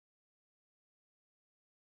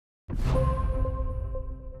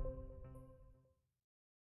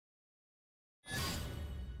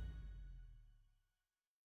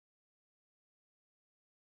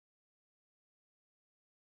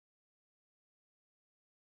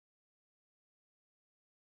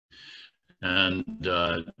And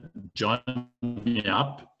John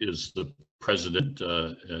Yap is the president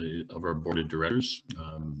of our board of directors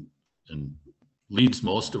and leads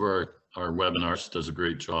most of our webinars, does a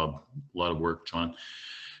great job, a lot of work, John.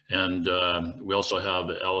 And we also have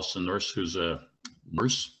Allison Nourse, who's a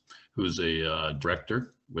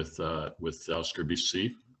director with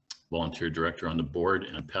oscarbc, volunteer director on the board,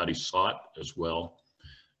 and Patti Scott as well,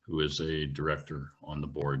 who is a director on the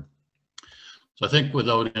board. So I think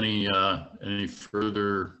without any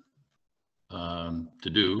further to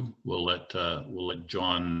do, we'll let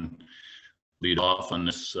John lead off on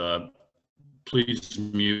this. Please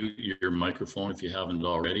mute your microphone if you haven't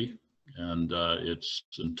already, and it's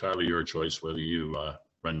entirely your choice whether you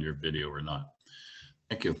run your video or not.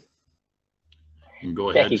 Thank you. And go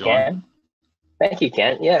ahead, John. Ken. Thank you,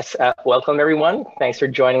 Ken. Yes, welcome everyone. Thanks for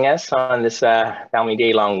joining us on this family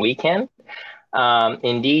day-long weekend.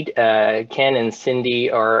 Indeed, Ken and Cindy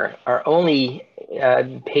are only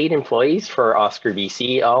paid employees for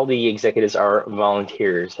oscarbc. All the executives are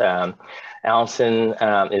volunteers. Allison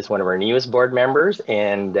is one of our newest board members,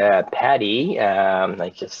 and Patti, I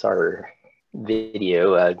just saw her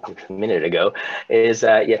video a minute ago, is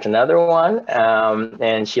yet another one,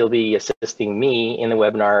 and she'll be assisting me in the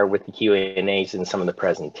webinar with the Q&As and some of the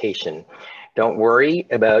presentation. Don't worry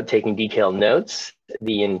about taking detailed notes.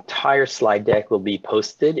 The entire slide deck will be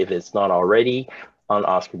posted, if it's not already, on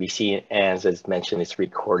oscarbc. And as mentioned, it's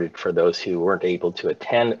recorded for those who weren't able to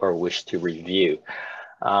attend or wish to review.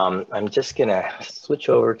 I'm just gonna switch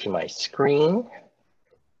over to my screen.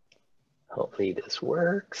 Hopefully this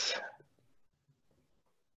works.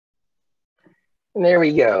 And there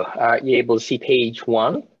we go. Are you able to see page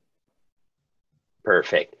 1?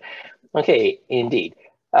 Perfect. Okay, indeed.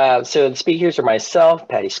 So the speakers are myself,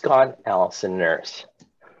 Patti Scott, Allison Nourse.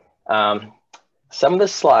 Some of the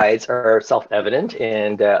slides are self-evident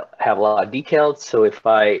and have a lot of details. So if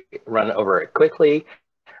I run over it quickly,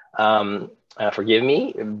 forgive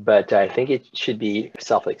me, but I think it should be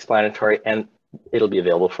self-explanatory and it'll be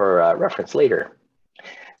available for reference later.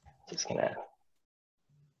 Just gonna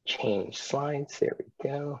change slides. There we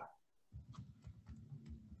go.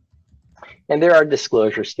 And there are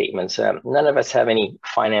disclosure statements. None of us have any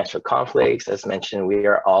financial conflicts. As mentioned, we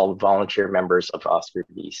are all volunteer members of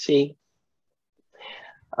oscarbc.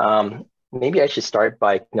 Maybe I should start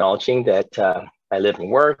by acknowledging that I live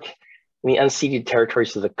and work in the unceded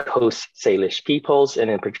territories of the Coast Salish peoples,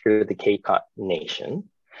 and in particular the Kaycott Nation.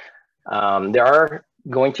 There are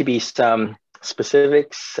going to be some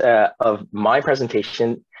specifics of my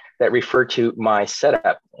presentation that refer to my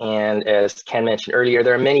setup. And as Ken mentioned earlier,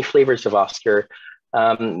 there are many flavors of Oscar.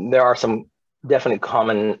 There are some definite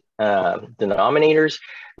common denominators,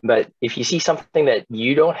 but if you see something that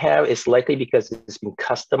you don't have, it's likely because it's been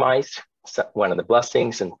customized. So one of the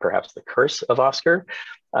blessings and perhaps the curse of Oscar.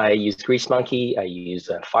 I use Grease Monkey, I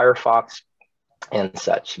use Firefox and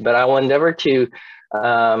such, but I will endeavor to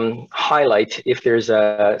highlight if there's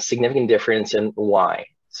a significant difference and why.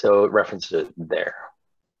 So references there.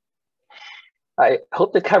 I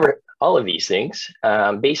hope to cover all of these things,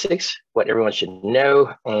 basics, what everyone should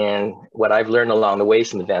know, and what I've learned along the way,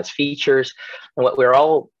 some advanced features, and what we're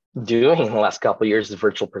all doing in the last couple of years is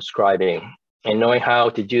virtual prescribing, and knowing how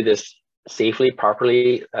to do this safely,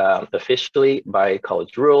 properly, officially by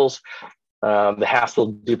college rules, the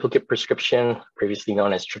hassle duplicate prescription, previously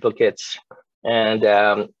known as triplicates, and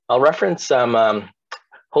I'll reference some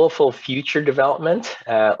hopeful future development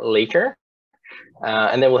later,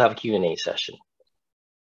 and then we'll have a Q&A session.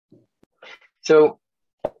 So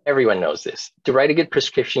everyone knows this. To write a good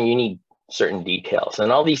prescription, you need certain details.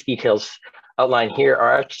 And all these details outlined here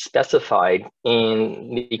are specified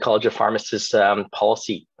in the College of Pharmacists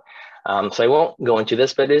policy. So I won't go into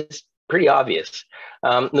this, but it's pretty obvious.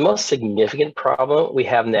 The most significant problem we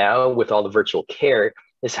have now with all the virtual care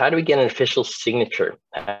is how do we get an official signature?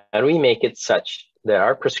 How do we make it such that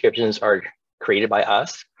our prescriptions are created by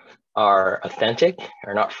us, are authentic,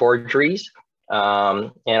 are not forgeries,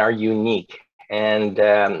 and are unique? And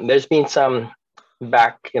there's been some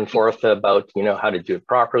back and forth about, how to do it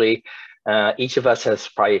properly. Each of us has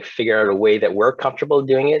probably figured out a way that we're comfortable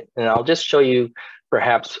doing it. And I'll just show you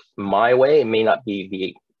perhaps my way. It may not be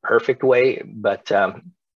the perfect way, but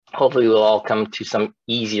hopefully we'll all come to some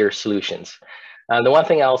easier solutions. The one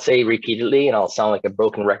thing I'll say repeatedly, and I'll sound like a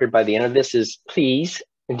broken record by the end of this, is please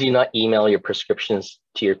do not email your prescriptions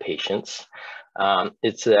to your patients.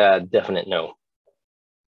 it's a definite no.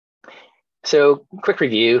 So quick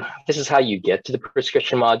review, this is how you get to the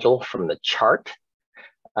prescription module from the chart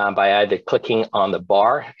by either clicking on the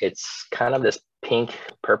bar, it's kind of this pink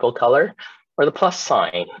purple color, or the plus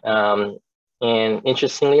sign. And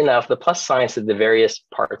interestingly enough, the plus signs of the various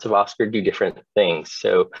parts of OSCAR do different things.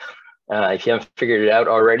 So if you haven't figured it out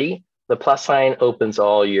already, the plus sign opens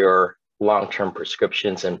all your long-term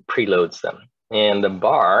prescriptions and preloads them. And the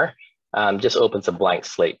bar just opens a blank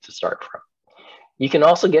slate to start from. You can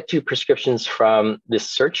also get to prescriptions from this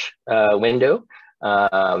search window,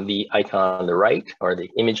 the icon on the right or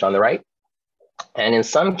the image on the right. And in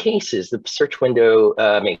some cases, the search window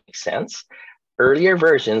makes sense. Earlier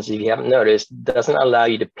versions, if you haven't noticed, doesn't allow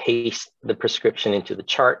you to paste the prescription into the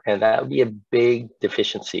chart, and that would be a big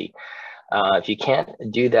deficiency. If you can't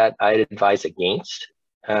do that, I'd advise against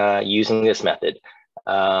using this method.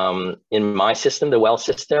 In my system, the Well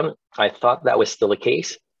system, I thought that was still the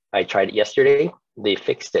case. I tried it yesterday. They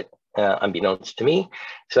fixed it, unbeknownst to me.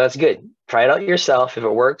 So that's good. Try it out yourself. If it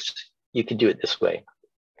works, you can do it this way.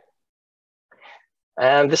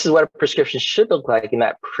 And this is what a prescription should look like in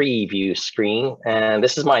that preview screen. And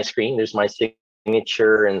this is my screen. There's my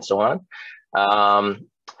signature and so on.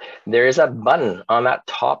 There is a button on that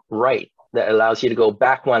top right that allows you to go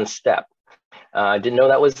back one step. I didn't know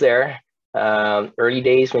that was there. Early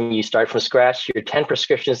days when you start from scratch, your 10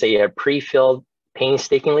 prescriptions that you have pre-filled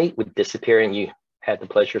painstakingly would disappear and you had the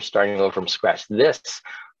pleasure of starting over from scratch. This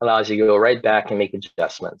allows you to go right back and make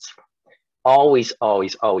adjustments. Always,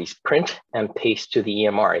 always, always print and paste to the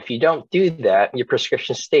EMR. If you don't do that, your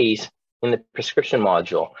prescription stays in the prescription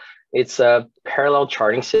module. It's a parallel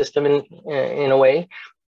charting system in a way,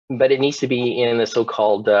 but it needs to be in the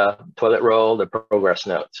so-called toilet roll, the progress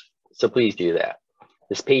notes. So please do that.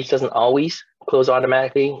 This page doesn't always close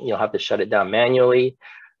automatically. You'll have to shut it down manually.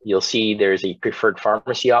 You'll see there's a preferred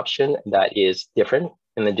pharmacy option that is different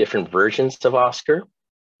in the different versions of OSCAR.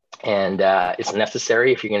 And it's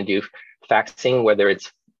necessary if you're going to do faxing, whether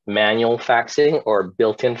it's manual faxing or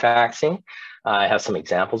built-in faxing. I have some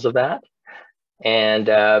examples of that. And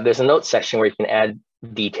there's a notes section where you can add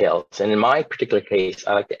details. And in my particular case,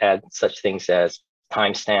 I like to add such things as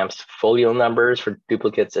timestamps, folio numbers for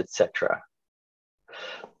duplicates, etc.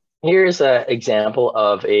 Here's an example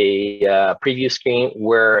of a preview screen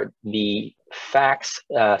where the fax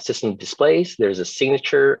system displays. There's a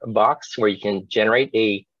signature box where you can generate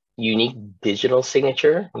a unique digital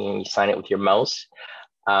signature. You sign it with your mouse.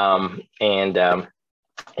 In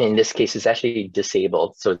this case, it's actually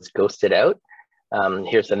disabled, so it's ghosted out.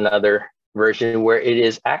 Here's another version where it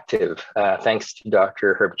is active. Thanks to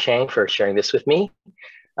Dr. Herb Chang for sharing this with me.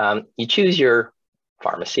 You choose your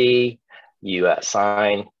pharmacy, you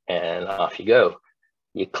sign, and off you go.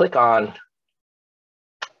 You click on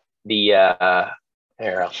the,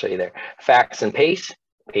 here, I'll show you there, fax and paste.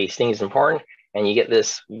 Pasting is important, and you get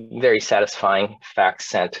this very satisfying fax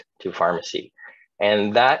sent to pharmacy.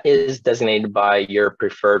 And that is designated by your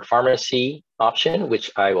preferred pharmacy option,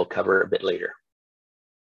 which I will cover a bit later.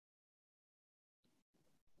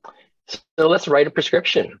 So let's write a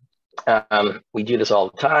prescription. We do this all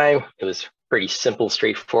the time. It was pretty simple,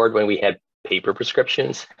 straightforward when we had paper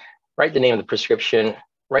prescriptions. Write the name of the prescription,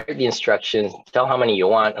 write the instructions, tell how many you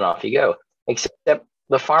want, and off you go. Except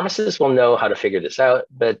the pharmacist will know how to figure this out,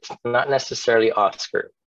 but not necessarily OSCAR.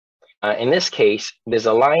 In this case, there's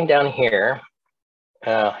a line down here,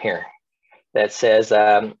 that says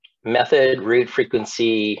method, route,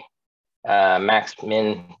 frequency, max,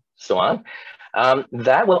 min, so on.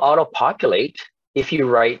 That will auto-populate if you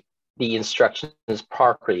write the instructions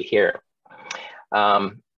properly here.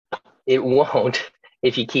 It won't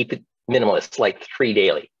if you keep it minimalist, like 3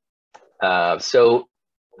 daily. So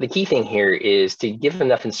the key thing here is to give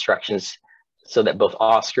enough instructions so that both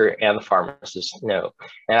OSCAR and the pharmacist know.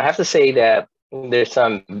 And I have to say that there's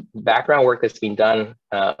some background work that's been done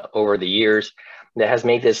over the years that has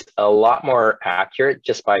made this a lot more accurate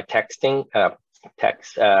just by typing in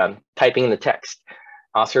the text.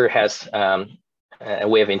 OSCAR has a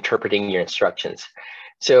way of interpreting your instructions.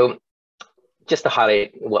 So just to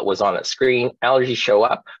highlight what was on the screen, allergies show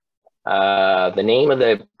up. The name of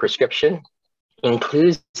the prescription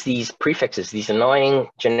includes these prefixes, these annoying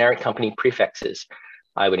generic company prefixes.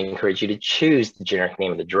 I would encourage you to choose the generic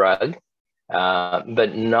name of the drug,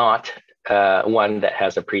 but not one that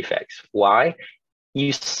has a prefix. Why?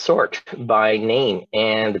 You sort by name,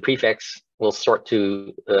 and the prefix will sort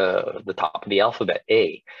to the top of the alphabet,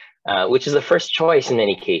 A, which is the first choice in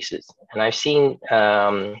many cases. And I've seen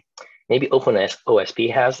maybe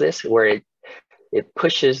OSP has this, where it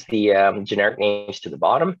pushes the generic names to the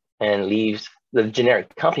bottom and leaves the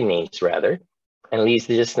generic company names, rather, and leaves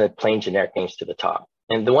just the plain generic names to the top.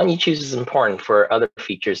 And the one you choose is important for other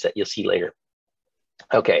features that you'll see later.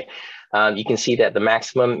 Okay, you can see that the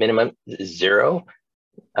maximum, minimum is 0.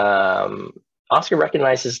 Oscar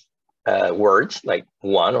recognizes words like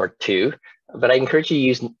 1 or 2, but I encourage you to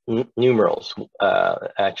use numerals,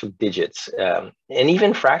 actual digits, and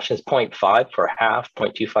even fractions, 0.5 for half,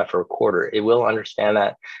 0.25 for a quarter. It will understand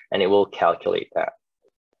that, and it will calculate that.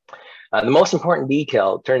 The most important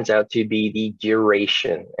detail turns out to be the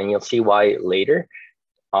duration, and you'll see why later.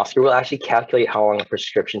 Oscar will actually calculate how long a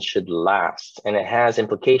prescription should last, and it has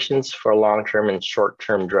implications for long-term and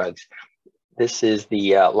short-term drugs. This is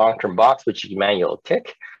the long-term box, which you can manually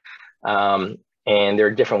tick. And there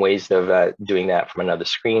are different ways of doing that from another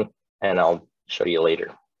screen, and I'll show you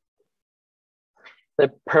later.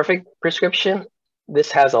 The perfect prescription,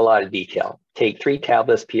 this has a lot of detail. Take 3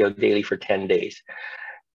 tablets PO daily for 10 days.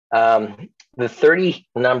 The 30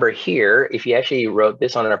 number here, if you actually wrote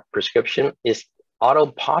this on a prescription, is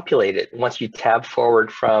auto-populated once you tab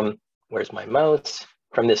forward from, where's my mouse,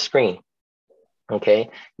 from this screen. Okay,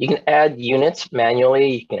 you can add units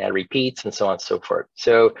manually, you can add repeats, and so on and so forth.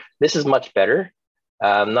 So this is much better,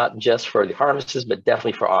 not just for the pharmacist, but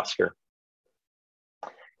definitely for Oscar.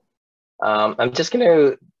 I'm just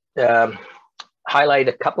going to highlight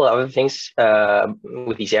a couple of other things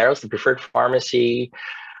with these arrows: the preferred pharmacy,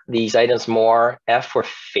 these items more, F for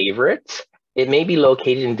favorites. It may be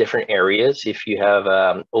located in different areas if you have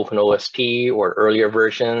Open OSP or earlier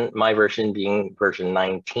version, my version being version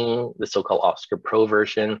 19, the so-called Oscar Pro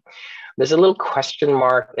version. There's a little question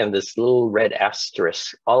mark and this little red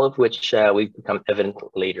asterisk, all of which will become evident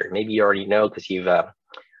later. Maybe you already know because you've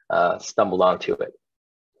stumbled onto it.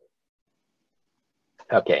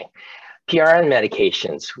 Okay, PRN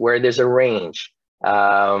medications, where there's a range.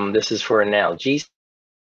 This is for analgesics.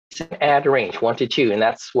 Add a range 1 to 2, and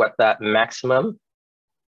that's what that maximum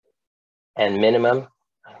and minimum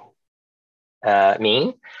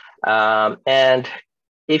mean. And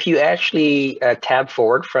if you actually tab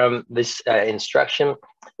forward from this instruction,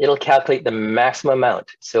 it'll calculate the maximum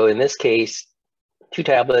amount. So in this case, 2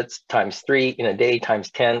 tablets times 3 in a day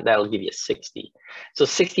times 10, that'll give you 60. So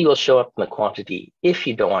 60 will show up in the quantity. If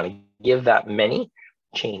you don't want to give that many,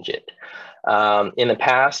 change it. In the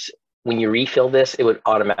past, when you refill this, it would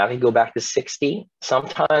automatically go back to 60.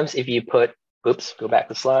 Sometimes if you put, oops, go back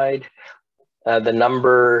the slide, the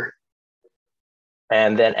number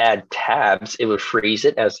and then add tabs, it would freeze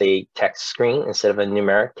it as a text screen instead of a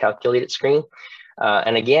numeric calculated screen.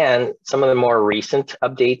 And again, some of the more recent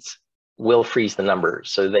updates will freeze the numbers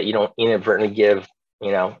so that you don't inadvertently give,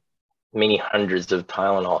 many hundreds of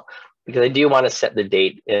Tylenol, because I do want to set the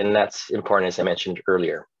date, and that's important, as I mentioned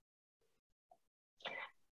earlier.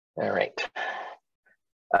 All right.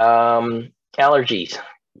 Allergies.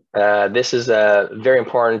 This is a very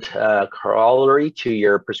important corollary to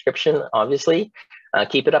your prescription, obviously.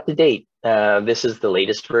 Keep it up to date. This is the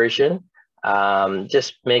latest version.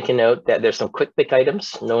 Just make a note that there's some quick pick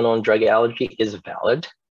items. No known drug allergy is valid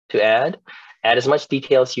to add. Add as much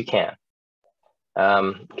detail as you can,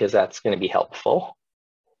 because that's going to be helpful.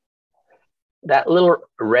 That little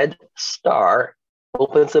red star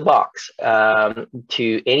opens the box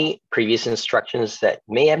to any previous instructions that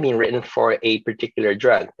may have been written for a particular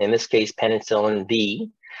drug, in this case, penicillin V.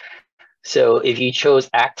 So if you chose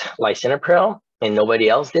ACT lisinopril and nobody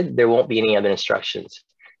else did, there won't be any other instructions.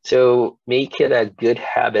 So make it a good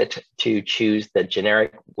habit to choose the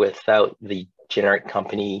generic without the generic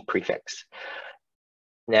company prefix.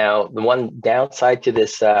 Now, the one downside to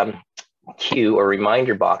this cue or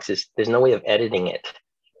reminder box is there's no way of editing it.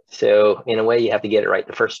 So in a way, you have to get it right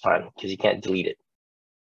the first time because you can't delete it.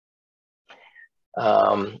 There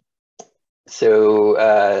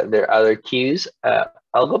are other cues.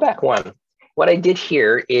 I'll go back one. What I did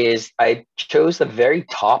here is I chose the very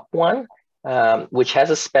top one, which has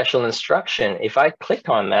a special instruction. If I click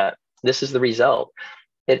on that, this is the result.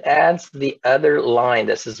 It adds the other line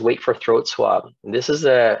that says wait for throat swab. This is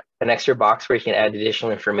an extra box where you can add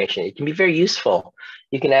additional information. It can be very useful.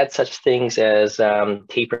 You can add such things as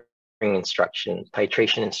tapering instructions,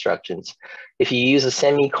 titration instructions. If you use a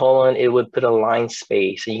semicolon, it would put a line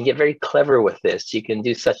space. And you can get very clever with this. You can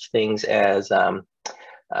do such things as, I'll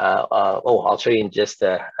show you in just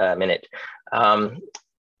a minute.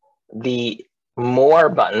 The more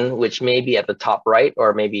button, which may be at the top right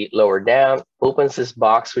or maybe lower down, opens this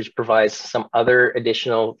box, which provides some other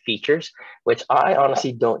additional features, which I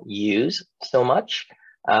honestly don't use so much.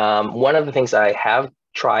 One of the things I have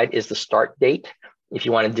tried is the start date. If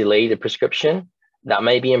you want to delay the prescription, that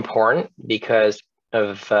may be important because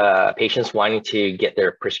of patients wanting to get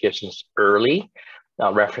their prescriptions early.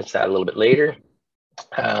 I'll reference that a little bit later.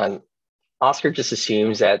 Oscar just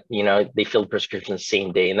assumes that, they fill the prescription the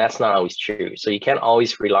same day, and that's not always true. So you can't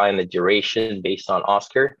always rely on the duration based on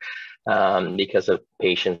Oscar because of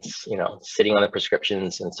patients, sitting on the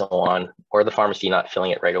prescriptions and so on, or the pharmacy not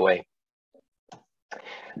filling it right away.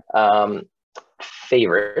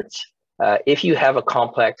 Favorites. If you have a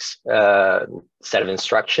complex set of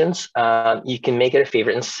instructions, you can make it a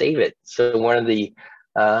favorite and save it. So one of the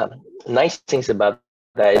nice things about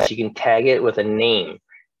that is you can tag it with a name.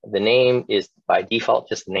 The name is by default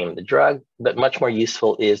just the name of the drug, but much more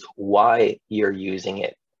useful is why you're using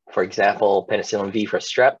it. For example, penicillin V for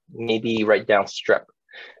strep, maybe write down strep,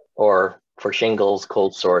 or for shingles,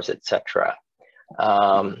 cold sores, etc.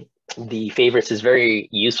 The favorites is very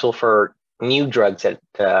useful for new drugs that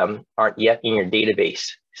aren't yet in your database.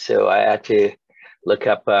 So I had to look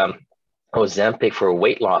up Ozempic for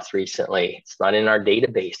weight loss recently. It's not in our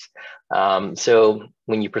database. So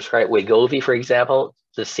when you prescribe Wegovy, for example,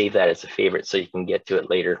 just save that as a favorite so you can get to it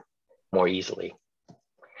later more easily.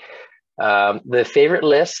 The favorite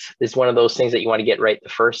list is one of those things that you want to get right the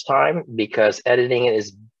first time, because editing it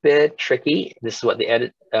is a bit tricky. This is what the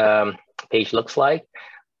edit page looks like.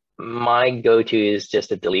 My go-to is just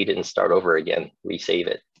to delete it and start over again, resave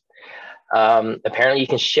it. Apparently you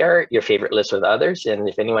can share your favorite list with others, and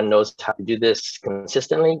if anyone knows how to do this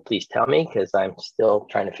consistently, please tell me, because I'm still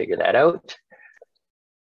trying to figure that out.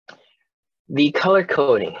 The color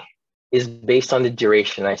coding is based on the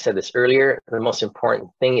duration. I said this earlier. The most important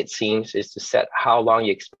thing, it seems, is to set how long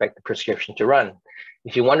you expect the prescription to run.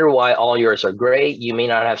 If you wonder why all yours are gray, you may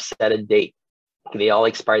not have set a date. They all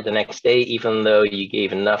expired the next day, even though you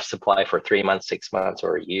gave enough supply for 3 months, 6 months,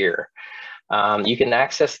 or a year. You can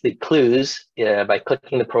access the clues by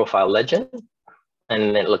clicking the profile legend,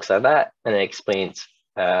 and it looks like that, and it explains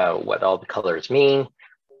what all the colors mean.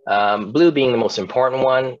 Blue being the most important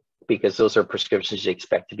one, because those are prescriptions you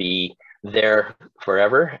expect to be there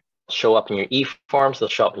forever, show up in your e-forms, they'll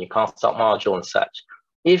show up in your consult module and such.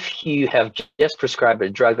 If you have just prescribed a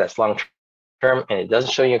drug that's long-term and it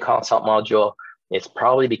doesn't show you a consult module, it's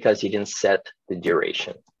probably because you didn't set the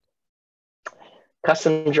duration.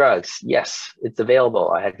 Custom drugs, yes, it's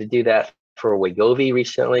available. I had to do that for Wegovy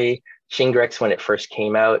recently, Shingrix when it first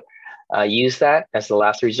came out. Use that as the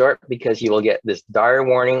last resort, because you will get this dire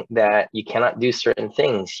warning that you cannot do certain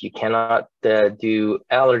things. You cannot do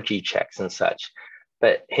allergy checks and such.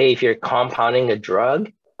 But hey, if you're compounding a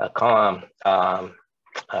drug,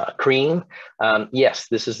 cream, yes,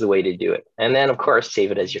 this is the way to do it. And then, of course,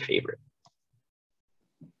 save it as your favorite.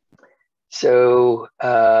 So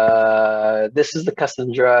this is the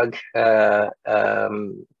custom drug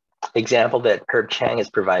example that Herb Chang has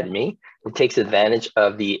provided me. It takes advantage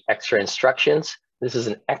of the extra instructions. This is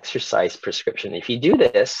an exercise prescription. If you do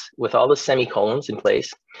this with all the semicolons in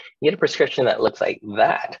place, you get a prescription that looks like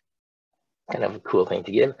that. Kind of a cool thing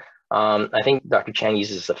to give. I think Dr. Chang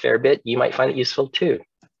uses a fair bit. You might find it useful too.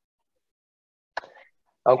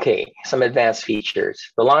 Okay, some advanced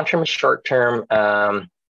features. The long-term and short-term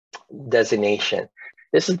designation.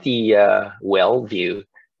 This is the well view,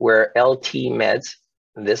 where LT meds,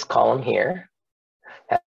 this column here,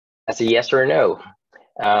 has a yes or a no.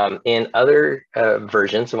 In other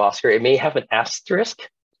versions of Oscar, it may have an asterisk,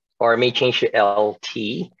 or it may change to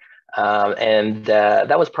LT.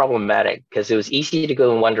 That was problematic because it was easy to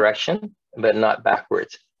go in one direction, but not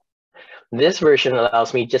backwards. This version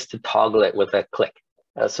allows me just to toggle it with a click.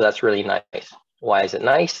 So that's really nice. Why is it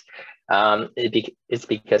nice? It's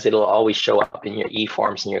because it'll always show up in your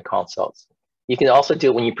e-forms and your consults. You can also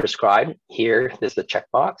do it when you prescribe. Here, there's the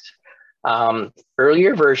checkbox.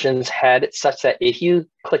 Earlier versions had it such that if you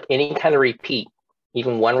click any kind of repeat,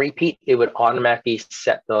 even one repeat, it would automatically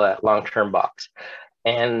set the long-term box.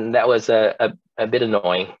 And that was a bit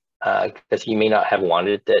annoying because you may not have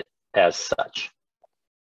wanted it as such.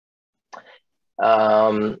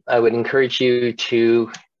 I would encourage you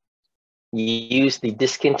to use the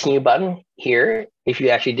discontinue button here if you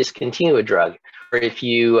actually discontinue a drug, or if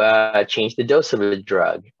you change the dose of a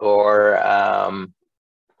drug, or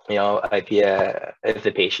if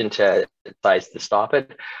the patient decides to stop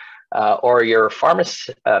it, or your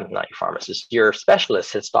pharmacist, not your pharmacist, your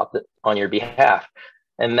specialist has stopped it on your behalf.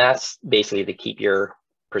 And that's basically to keep your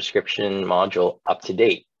prescription module up to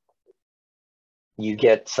date. You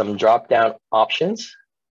get some drop-down options,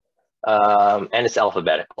 and it's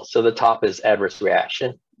alphabetical. So the top is adverse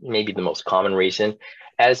reaction, maybe the most common reason.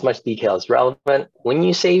 Add as much detail as relevant. When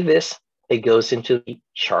you save this, it goes into the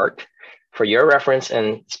chart for your reference,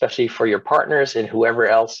 and especially for your partners and whoever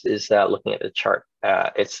else is looking at the chart.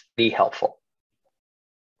 It's really helpful.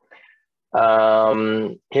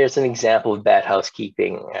 Here's an example of bad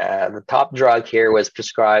housekeeping. The top drug here was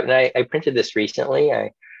prescribed, and I printed this recently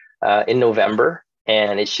in November,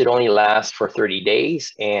 and it should only last for 30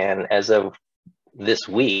 days. And as of this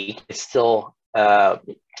week, it's still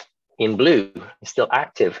in blue, it's still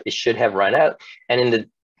active. It should have run out. And in the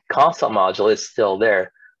consult module, it's still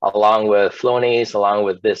there, along with Flonase, along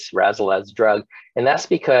with this Razelaz drug. And that's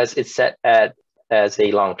because it's set as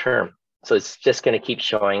a long-term. So it's just going to keep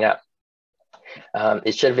showing up.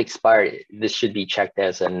 It should have expired. This should be checked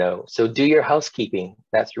as a no. So do your housekeeping.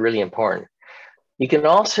 That's really important. You can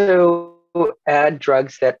also add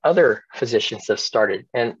drugs that other physicians have started.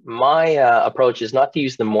 And my approach is not to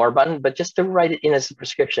use the more button, but just to write it in as a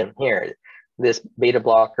prescription. Here, this beta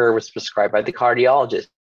blocker was prescribed by the cardiologist.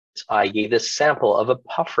 I gave this sample of a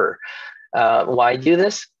puffer. Why do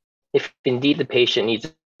this? If indeed the patient needs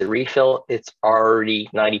a refill, it's already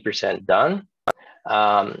 90% done.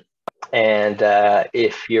 And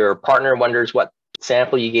if your partner wonders what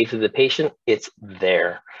sample you gave to the patient, it's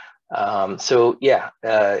there. So yeah,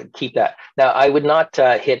 keep that. Now, I would not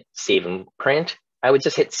hit save and print. I would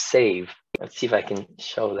just hit save. Let's see if I can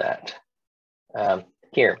show that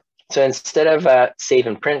here. So instead of save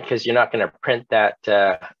and print, because you're not going to print that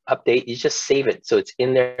update, you just save it. So it's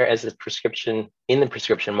in there as a prescription in the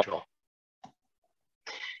prescription module.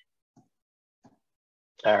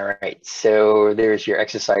 All right, so there's your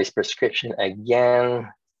exercise prescription again.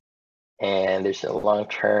 And there's a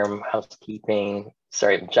long-term housekeeping.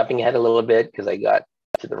 Sorry, I'm jumping ahead a little bit because I got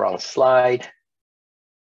to the wrong slide.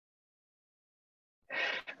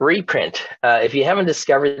 Reprint. If you haven't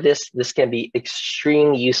discovered this, this can be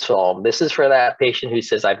extremely useful. This is for that patient who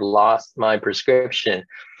says, I've lost my prescription.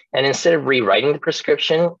 And instead of rewriting the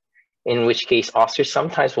prescription, in which case Oscar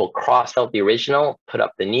sometimes will cross out the original, put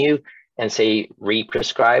up the new, and say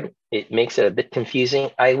re-prescribe. It makes it a bit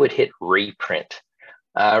confusing. I would hit reprint.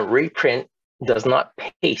 Reprint does not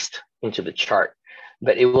paste into the chart,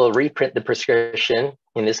 but it will reprint the prescription,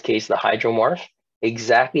 in this case, the hydromorph,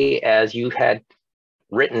 exactly as you had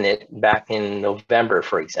written it back in November,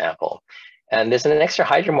 for example. And there's an extra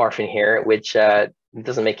hydromorph in here, which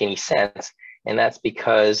doesn't make any sense. And that's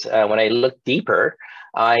because when I looked deeper,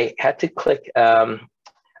 I had to click a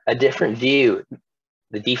different view.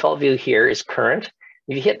 The default view here is current.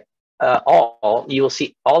 If you hit all, you will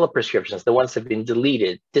see all the prescriptions, the ones that have been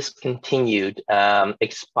deleted, discontinued,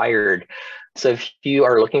 expired. So if you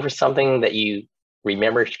are looking for something that you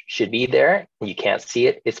remember should be there, and you can't see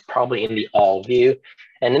it, it's probably in the all view.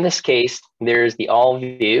 And in this case, there's the all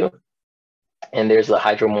view, and there's the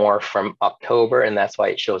hydromorph from October, and that's why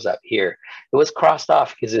it shows up here. It was crossed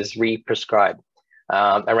off because it's re-prescribed.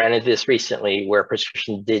 I ran into this recently where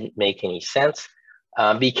prescription didn't make any sense.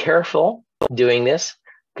 Be careful doing this,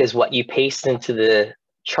 because what you paste into the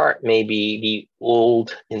chart may be the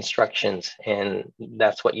old instructions, and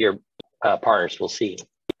that's what your partners will see.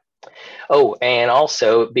 Oh, and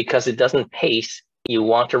also, because it doesn't paste, you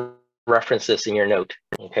want to reference this in your note,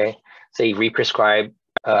 okay? Say re-prescribe,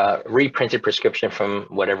 reprinted prescription from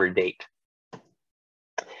whatever date.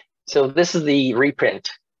 So this is the reprint.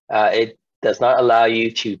 It does not allow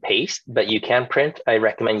you to paste, but you can print. I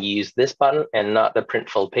recommend you use this button and not the print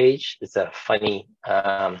full page. It's a funny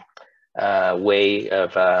way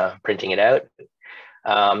of printing it out.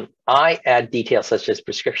 I add details such as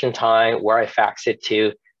prescription time, where I fax it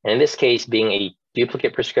to, and in this case, being a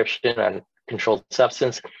duplicate prescription on controlled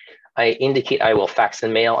substance, I indicate I will fax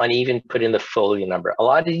and mail, and even put in the folio number. A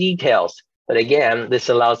lot of details, but again, this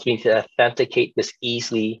allows me to authenticate this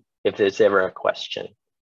easily if there's ever a question.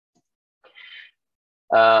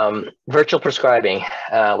 Virtual prescribing,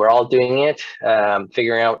 we're all doing it,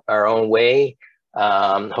 figuring out our own way.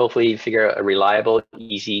 Hopefully figure out a reliable,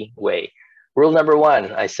 easy way. Rule number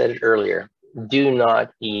one, I said it earlier, do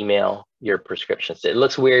not email your prescriptions. It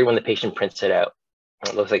looks weird when the patient prints it out.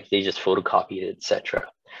 It looks like they just photocopied it, etc.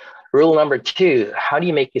 Rule number two, how do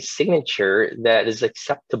you make a signature that is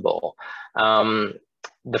acceptable?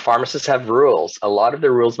 The pharmacists have rules. A lot of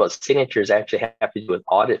the rules about signatures actually have to do with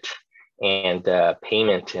audit and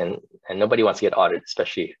payment, and nobody wants to get audited,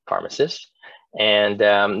 especially pharmacists. And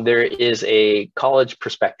there is a college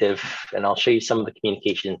perspective, and I'll show you some of the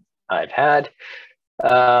communication I've had.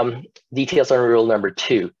 Details on rule number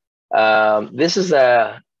two. This is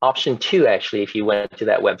option two, actually, if you went to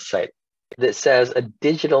that website, that says a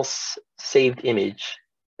digital saved image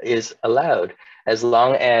is allowed as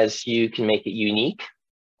long as you can make it unique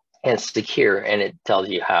and secure, and it tells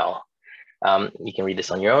you how. You can read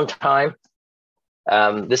this on your own time.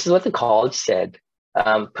 This is what the college said.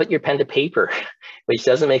 Put your pen to paper, which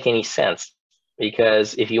doesn't make any sense.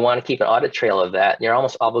 because if you want to keep an audit trail of that, you're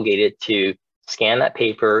almost obligated to scan that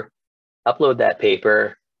paper, upload that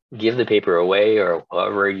paper, give the paper away, or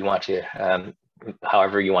however you want to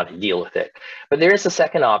deal with it. But there is a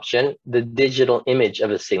second option, the digital image of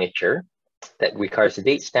a signature that requires a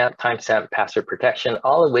date stamp, timestamp, password protection,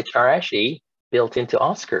 all of which are actually built into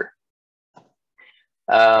Oscar.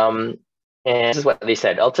 And this is what they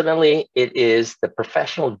said. Ultimately, it is the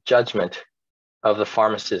professional judgment of the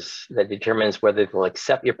pharmacist that determines whether they'll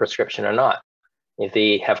accept your prescription or not. If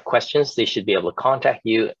they have questions, they should be able to contact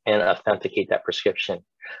you and authenticate that prescription.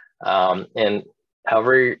 And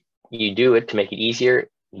however you do it to make it easier,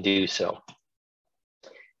 do so.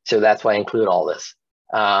 So that's why I include all this.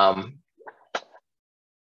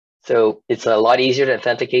 So it's a lot easier to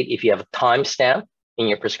authenticate if you have a timestamp in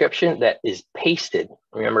your prescription that is pasted.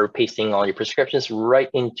 Remember, pasting all your prescriptions right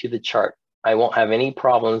into the chart. I won't have any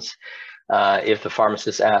problems if the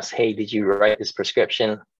pharmacist asks, hey, did you write this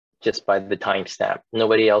prescription, just by the timestamp.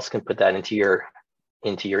 Nobody else can put that into your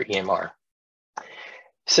EMR.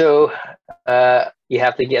 So you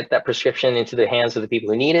have to get that prescription into the hands of the people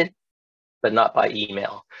who need it, but not by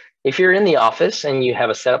email. If you're in the office and you have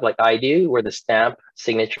a setup like I do, where the stamp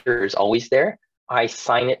signature is always there, I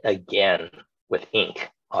sign it again with ink,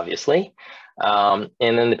 obviously. And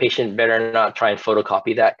then the patient better not try and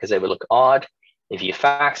photocopy that, because it would look odd. If you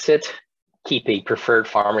fax it, keep a preferred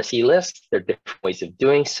pharmacy list. There are different ways of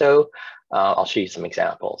doing so. I'll show you some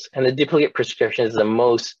examples. And the duplicate prescription is the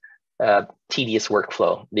most tedious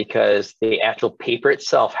workflow, because the actual paper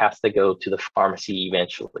itself has to go to the pharmacy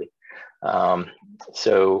eventually.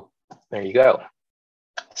 So there you go.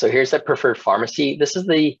 So here's that preferred pharmacy. This is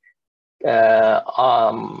the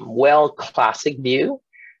Well Classic view.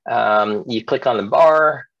 You click on the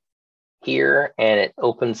bar here and it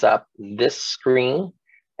opens up this screen,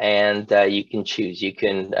 and you can choose. You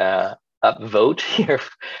can upvote your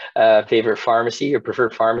favorite pharmacy, your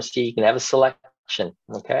preferred pharmacy. You can have a selection,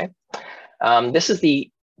 okay? This is the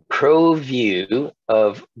pro view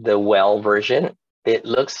of the Well version. It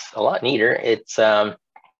looks a lot neater. It's I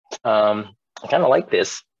kind of like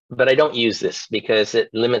this, but I don't use this because it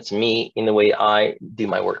limits me in the way I do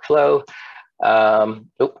my workflow. Oh,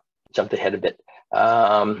 jumped ahead a bit.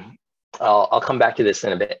 I'll come back to this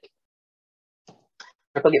in a bit.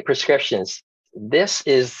 Triplicate prescriptions. This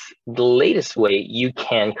is the latest way you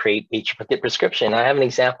can create a triplicate prescription. I have an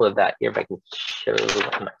example of that here, if I can show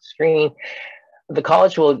on my screen. The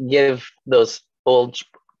college will give those old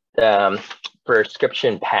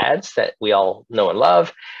prescription pads that we all know and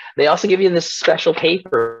love. They also give you this special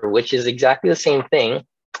paper, which is exactly the same thing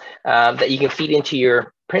that you can feed into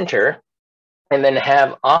your printer and then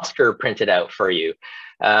have Oscar printed out for you.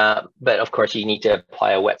 But of course, you need to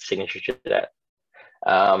apply a wet signature to that.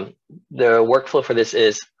 The workflow for this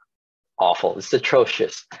is awful. It's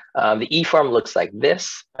atrocious. The e-form looks like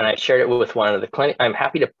this, and I shared it with one of the clinic. I'm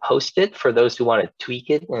happy to post it for those who want to tweak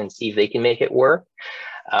it and see if they can make it work.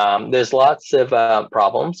 There's lots of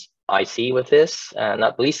problems I see with this,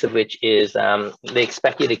 not the least of which is they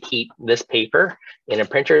expect you to keep this paper in a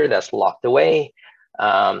printer that's locked away.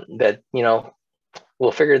 But you know,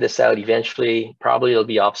 we'll figure this out eventually. Probably it'll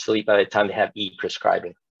be obsolete by the time they have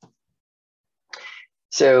e-prescribing.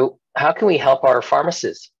 So how can we help our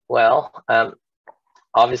pharmacists? Well,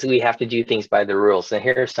 obviously we have to do things by the rules. And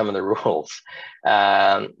here are some of the rules.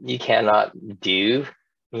 You cannot do,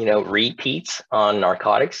 repeats on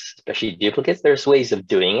narcotics, especially duplicates. There's ways of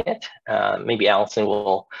doing it. Maybe Allison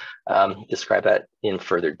will describe that in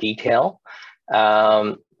further detail.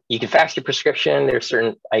 You can fax your prescription. There's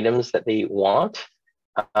certain items that they want.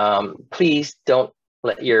 Please don't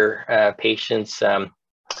let your patients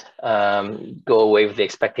go away with the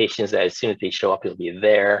expectations that as soon as they show up, you'll be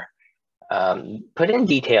there. Put in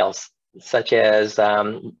details such as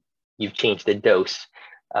you've changed the dose,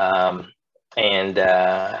 and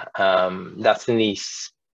that's in the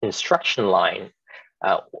instruction line.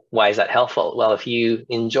 Why is that helpful? Well, if you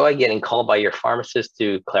enjoy getting called by your pharmacist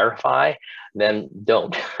to clarify, then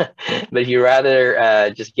don't. But if you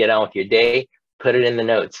rather just get on with your day, put it in the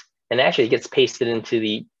notes. And actually it gets pasted into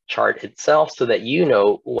the chart itself so that you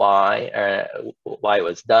know why it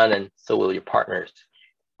was done, and so will your partners.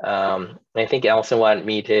 I think Allison wanted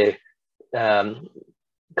me to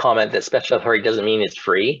comment that special authority doesn't mean it's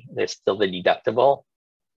free. There's still the deductible.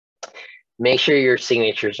 Make sure your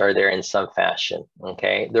signatures are there in some fashion,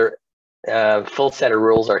 okay? Their full set of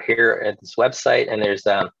rules are here at this website, and there's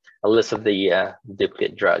a list of the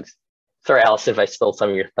duplicate drugs. Sorry, Allison, if I stole some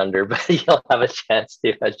of your thunder, but you'll have a chance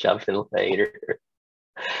to jump in later.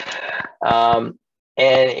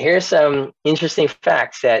 And here's some interesting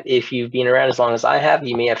facts that if you've been around as long as I have,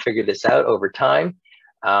 you may have figured this out over time.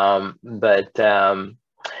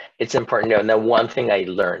 It's important to know. Now, one thing I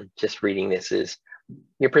learned just reading this is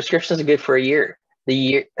your prescriptions are good for a year.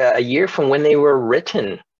 A year from when they were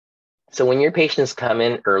written. So when your patients come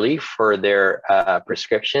in early for their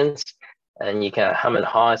prescriptions, and you kind of hum and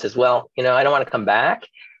haw and says, well, you know, I don't want to come back.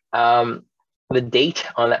 The date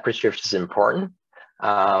on that prescription is important.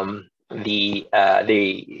 The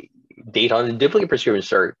date on the duplicate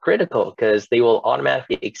prescriptions are critical because they will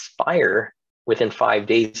automatically expire within 5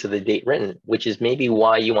 days of the date written, which is maybe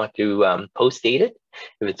why you want to post-date it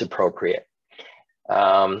if it's appropriate.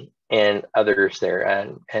 And others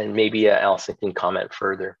there, and maybe Allison can comment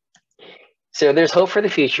further. So there's hope for the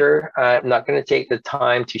future. I'm not going to take the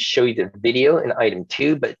time to show you the video in item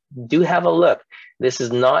 2, but do have a look. This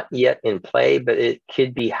is not yet in play, but it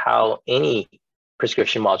could be how any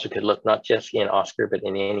prescription module could look, not just in OSCAR, but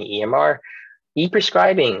in any EMR.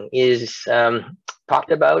 E-prescribing is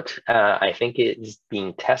talked about. I think it is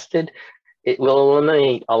being tested. It will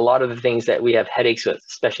eliminate a lot of the things that we have headaches with,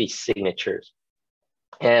 especially signatures.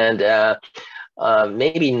 And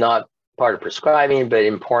maybe not part of prescribing, but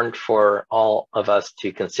important for all of us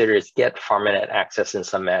to consider is get PharmaNet access in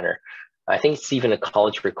some manner. I think it's even a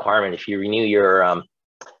college requirement. If you renew your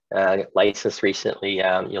license recently,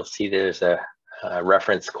 you'll see there's a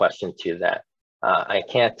reference question to that. I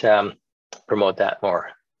can't promote that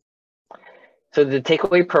more. So the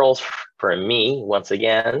takeaway pearls for me, once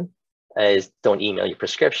again, is don't email your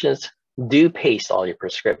prescriptions. Do paste all your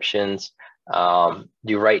prescriptions.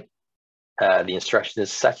 Do write the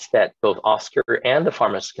instructions such that both OSCAR and the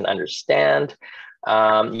pharmacist can understand.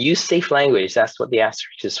 Use safe language. That's what the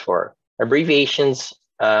asterisk is for. Abbreviations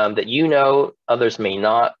that you know, others may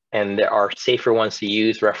not, and there are safer ones to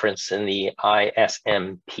use, referenced in the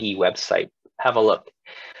ISMP website. Have a look.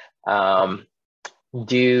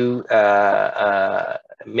 Do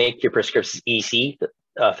make your prescriptions easy to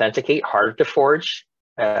authenticate, harder to forge.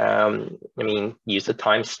 I mean, use a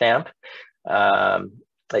timestamp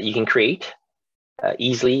that you can create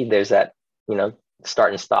easily. There's that, you know,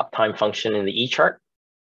 start and stop time function in the eChart.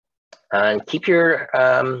 And keep your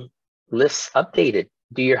lists updated.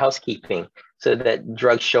 Do your housekeeping so that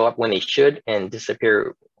drugs show up when they should and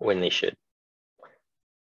disappear when they should.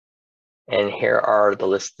 And here are the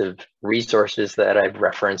list of resources that I've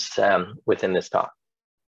referenced within this talk.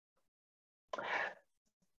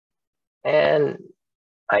 And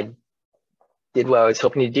I did what I was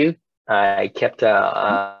hoping to do. I kept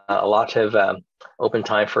a lot of open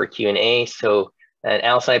time for Q&A. So, and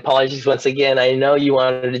Allison, I apologize once again. I know you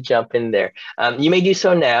wanted to jump in there. You may do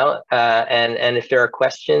so now. And if there are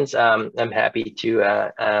questions, I'm happy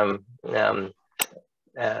to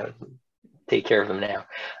take care of them now.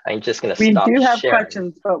 I'm just going to stop sharing. We do have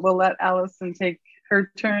questions, but we'll let Allison take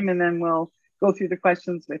her turn and then we'll go through the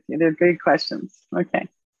questions with you. They're good questions. Okay.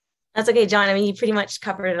 That's okay, John. I mean, you pretty much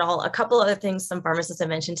covered it all. A couple other things some pharmacists have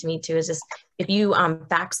mentioned to me too is just if you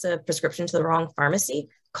fax a prescription to the wrong pharmacy,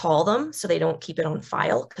 call them so they don't keep it on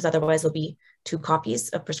file, because otherwise there'll be 2 copies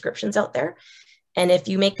of prescriptions out there. And if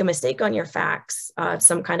you make a mistake on your fax,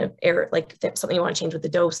 some kind of error, like something you want to change with the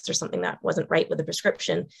dose or something that wasn't right with the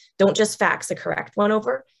prescription, don't just fax the correct one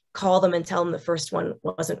over. Call them and tell them the first one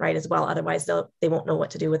wasn't right as well. Otherwise, they won't know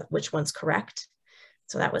what to do with which one's correct.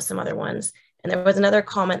 So that was some other ones. And there was another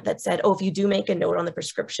comment that said, oh, if you do make a note on the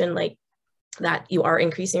prescription, like that you are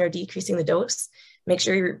increasing or decreasing the dose, make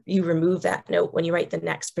sure you remove that note when you write the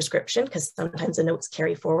next prescription, because sometimes the notes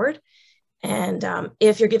carry forward. And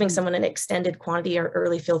if you're giving someone an extended quantity or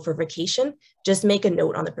early fill for vacation, just make a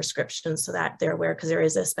note on the prescription so that they're aware, because there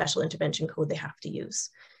is a special intervention code they have to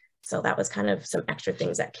use. So that was kind of some extra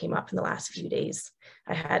things that came up in the last few days.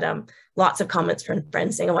 I had lots of comments from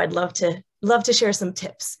friends saying, oh, I'd love to share some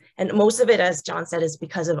tips. And most of it, as John said, is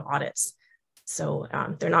because of audits. So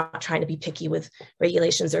they're not trying to be picky with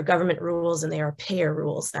regulations or government rules, and they are payer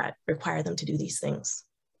rules that require them to do these things.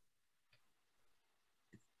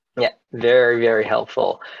 Yeah, very, very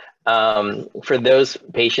helpful. For those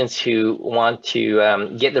patients who want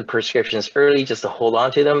to get the prescriptions early, just to hold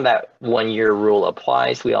on to them, that 1-year rule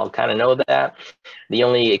applies. We all kind of know that. The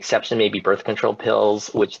only exception may be birth control pills,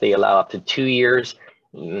 which they allow up to 2 years,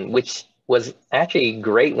 which was actually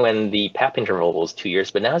great when the PAP interval was 2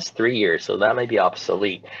 years, but now it's 3 years, so that might be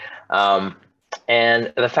obsolete. And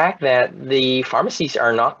the fact that the pharmacies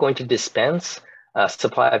are not going to dispense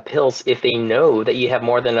supply of pills if they know that you have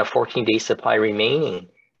more than a 14-day supply remaining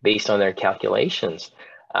based on their calculations.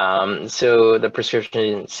 So the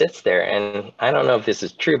prescription sits there, and I don't know if this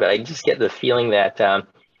is true, but I just get the feeling that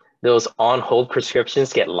those on-hold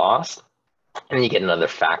prescriptions get lost, And you get another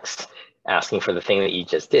fax asking for the thing that you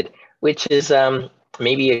just did, which is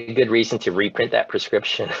maybe a good reason to reprint that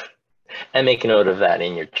prescription and make a note of that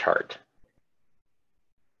in your chart.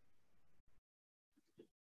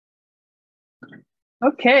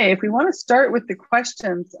 Okay, if we want to start with the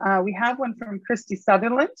questions, we have one from Christy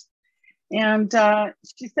Sutherland. And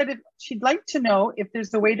she said if she'd like to know if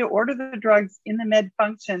there's a way to order the drugs in the med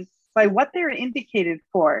function by what they're indicated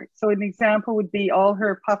for. So an example would be all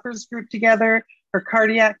her puffers grouped together, her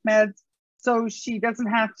cardiac meds, so she doesn't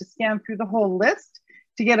have to scan through the whole list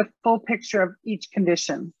to get a full picture of each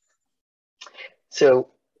condition.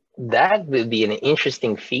 So that would be an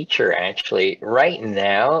interesting feature, actually. Right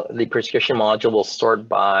now, the prescription module will sort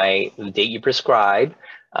by the date you prescribe.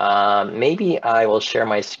 Maybe I will share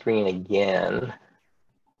my screen again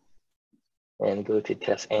and go to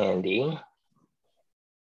Test Andy.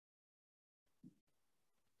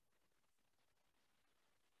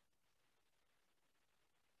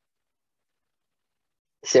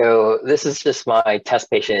 So this is just my test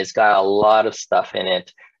patient. It's got a lot of stuff in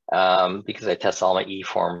it because I test all my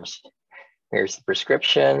e-forms. Here's the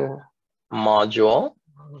prescription module.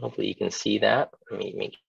 Hopefully you can see that. Let me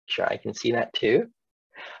make sure I can see that too.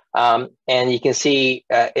 And you can see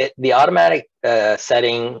the automatic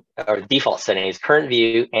setting or default setting is current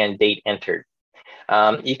view and date entered.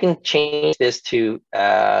 You can change this to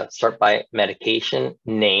sort by medication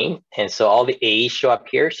name. And so all the A's show up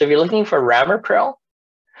here. So if you're looking for Ramipril,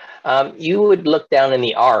 you would look down in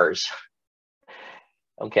the R's.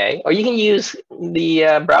 Okay, or you can use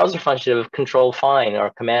the browser function of Control Find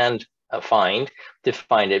or Command Find to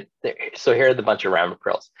find it. So here are the bunch of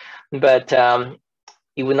Ramiprils. But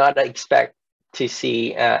you would not expect to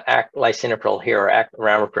see lisinopril here or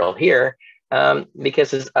Ramipril here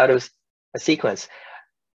because it's out of a sequence.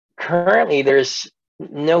 Currently, there's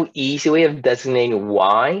no easy way of designating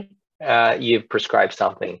why you've prescribed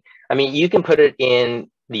something. I mean, you can put it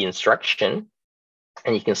in the instruction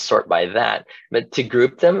and you can sort by that, but to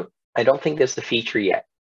group them, I don't think there's a feature yet.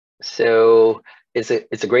 So it's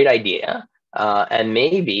a great idea, and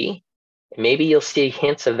maybe you'll see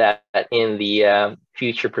hints of that in the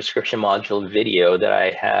future prescription module video that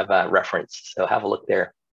I have referenced. So have a look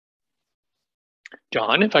there.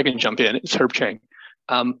 John, if I can jump in, it's Herb Chang.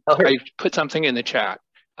 I put something in the chat.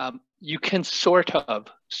 You can sort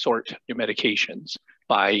your medications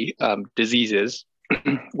by diseases.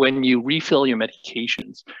 When you refill your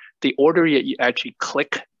medications, the order you actually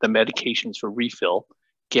click the medications for refill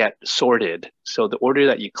get sorted. So the order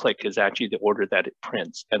that you click is actually the order that it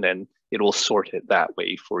prints, and then it will sort it that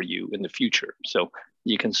way for you in the future. So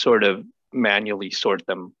you can sort of manually sort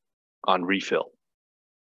them on refill.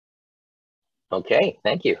 Okay,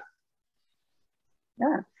 thank you.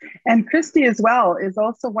 Yeah, and Christy as well is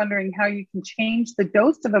also wondering how you can change the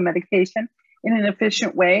dose of a medication in an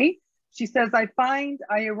efficient way. She says, I find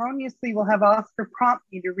I erroneously will have Oscar prompt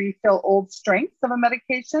me to refill old strengths of a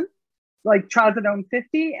medication, like trazodone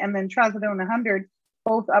 50 and then trazodone 100,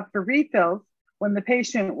 both up for refills when the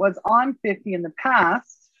patient was on 50 in the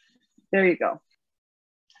past. There you go.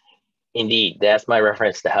 Indeed, that's my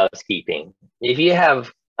reference to housekeeping. If you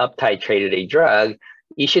have up-titrated a drug,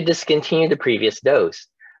 you should discontinue the previous dose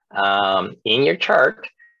in your chart.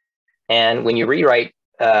 And when you rewrite,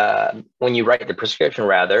 when you write the prescription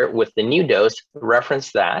rather, with the new dose,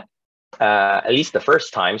 reference that at least the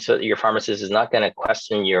first time, so that your pharmacist is not going to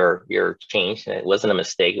question your change. It wasn't a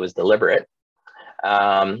mistake, it was deliberate.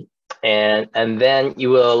 And then you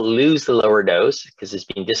will lose the lower dose because it's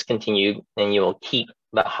been discontinued, and you will keep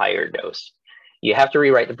the higher dose. You have to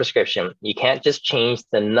rewrite the prescription. You can't just change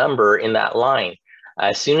the number in that line.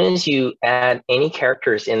 As soon as you add any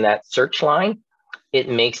characters in that search line, it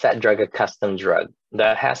makes that drug a custom drug.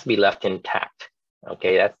 That has to be left intact.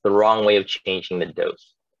 Okay, that's the wrong way of changing the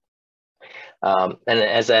dose. And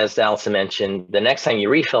as Allison mentioned, the next time you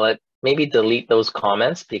refill it, maybe delete those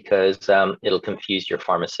comments because it'll confuse your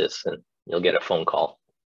pharmacist and you'll get a phone call.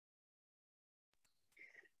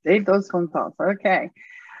 Save those phone calls. Okay.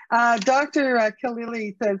 Dr.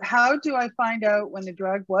 Khalili says, how do I find out when the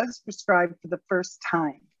drug was prescribed for the first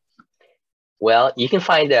time? Well, you can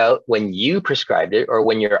find out when you prescribed it or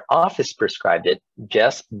when your office prescribed it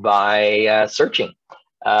just by searching.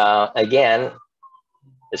 Again,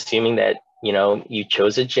 assuming that you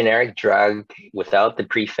chose a generic drug without the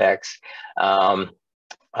prefix. I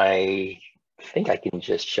think I can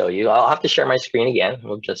just show you. I'll have to share my screen again.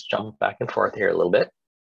 We'll just jump back and forth here a little bit.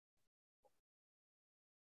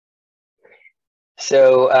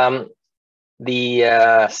 So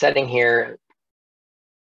the setting here,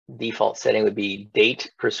 default setting would be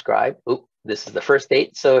date prescribed. Oop, this is the first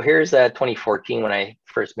date. So here's 2014 when I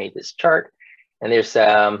first made this chart. And there's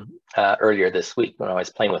earlier this week when I was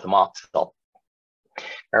playing with amoxicillin.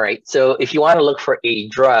 All right, so if you want to look for a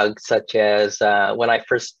drug such as when I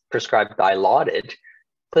first prescribed Dilaudid,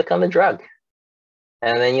 click on the drug.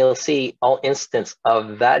 And then you'll see all instance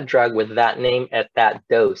of that drug with that name at that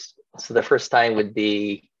dose. So the first time would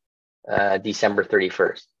be December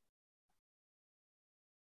 31st.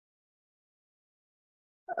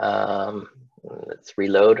 Let's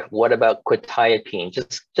reload. What about quetiapine?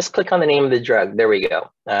 Just click on the name of the drug. There we go.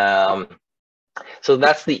 So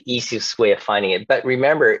that's the easiest way of finding it. But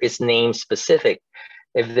remember, it's name specific.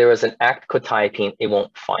 If there was an active quetiapine, it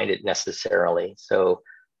won't find it necessarily. So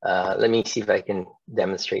let me see if I can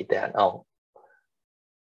demonstrate that. I'll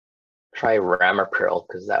try ramipril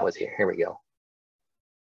because that was here. Here we go.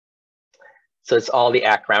 So it's all the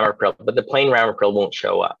ACT ramipril, but the plain ramipril won't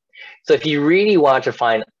show up. So if you really want to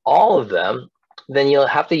find all of them, then you'll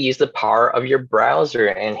have to use the power of your browser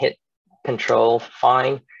and hit Control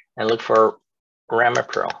Find and look for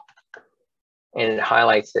ramipril, and it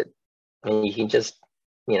highlights it. And you can just,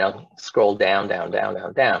 you know, scroll down, down, down,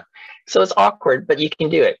 down, down. So it's awkward, but you can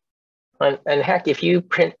do it. And heck, if you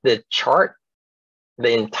print the chart,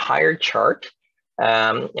 the entire chart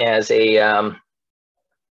as a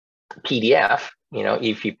PDF, you know,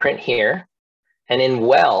 if you print here, and in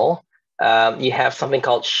Well, you have something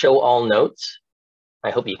called Show All Notes. I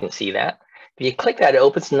hope you can see that. If you click that, it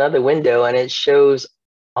opens another window and it shows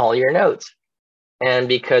all your notes. And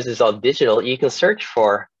because it's all digital, you can search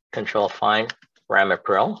for Control Find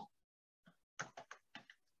ramipril.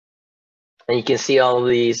 And you can see all of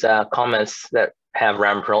these comments that have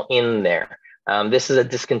ramipril in there. This is a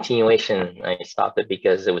discontinuation. I stopped it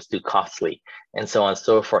because it was too costly, and so on and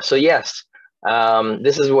so forth. So yes,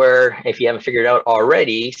 this is where, if you haven't figured out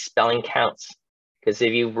already, spelling counts. Because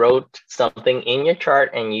if you wrote something in your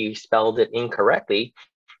chart and you spelled it incorrectly,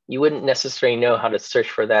 you wouldn't necessarily know how to search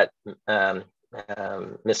for that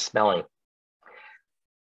misspelling.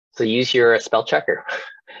 So use your spell checker.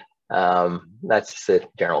 That's the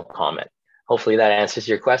general comment. Hopefully that answers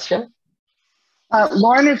your question.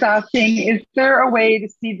 Lauren is asking, is there a way to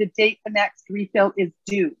see the date the next refill is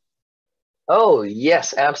due? Oh,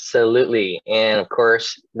 yes, absolutely. And of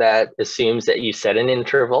course, that assumes that you set an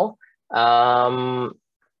interval. I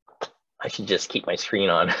should just keep my screen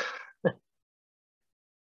on.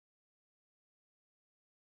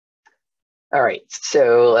 All right,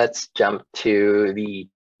 so let's jump to the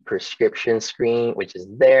prescription screen, which is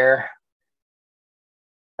there.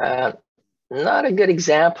 Not a good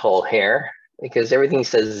example here because everything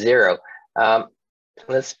says 0.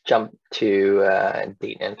 Let's jump to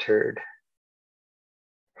date entered.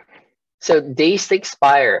 So days to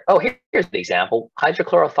expire. Oh, here's the example.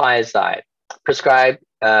 Hydrochlorothiazide, prescribed,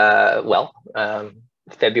 February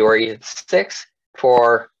 6th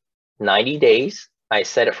for 90 days. I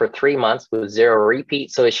set it for 3 months with 0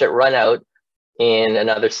 repeat, so it should run out in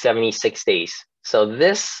another 76 days. So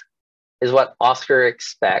this is what Oscar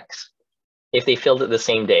expects if they filled it the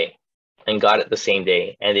same day and got it the same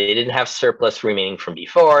day, and they didn't have surplus remaining from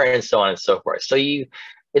before, and so on and so forth. So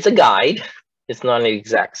it's a guide. It's not an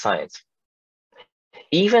exact science.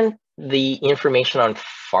 Even the information on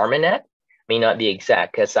PharmaNet may not be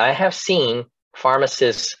exact, because I have seen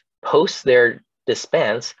pharmacists post their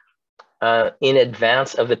dispense in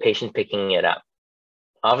advance of the patient picking it up.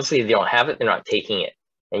 Obviously, if they don't have it, they're not taking it,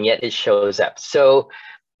 and yet it shows up. So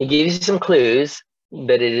it gives you some clues,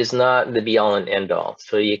 but it is not the be-all and end-all.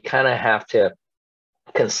 So you kind of have to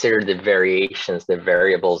consider the variations, the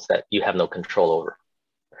variables that you have no control over.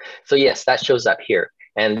 So yes, that shows up here.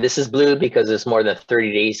 And this is blue because there's more than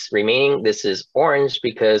 30 days remaining. This is orange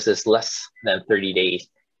because it's less than 30 days.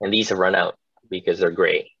 And these have run out because they're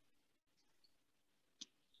gray.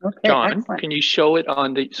 Okay, John, excellent. can you show it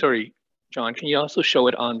on the, sorry, John, can you also show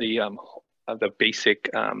it on the basic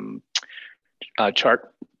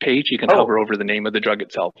chart page? You can hover over the name of the drug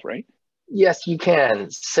itself, right? Yes, you can.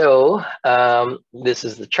 So this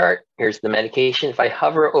is the chart. Here's the medication. If I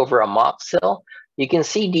hover over amoxicillin, you can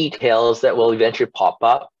see details that will eventually pop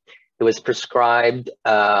up. It was prescribed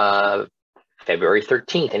February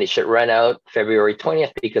 13th, and it should run out February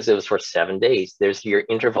 20th because it was for 7 days. There's your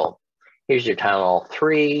interval. Here's your Tylenol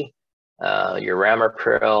 3, your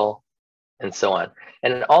ramipril, and so on.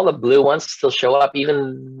 And all the blue ones still show up,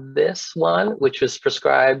 even this one, which was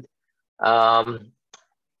prescribed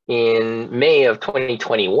in May of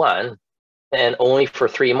 2021, and only for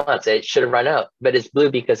 3 months. It should have run out, but it's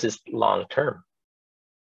blue because it's long-term.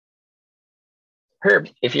 Herb,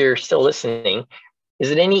 if you're still listening,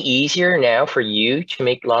 is it any easier now for you to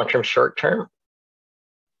make long-term short-term?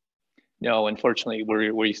 No, unfortunately,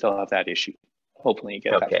 we still have that issue. Hopefully you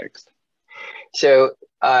get that fixed. So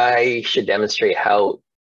I should demonstrate how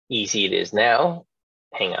easy it is now.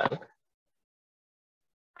 Hang on.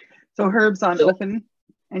 So Herb's on open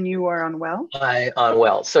and you are on well? On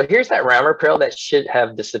well. So here's that ramipril that should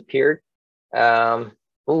have disappeared.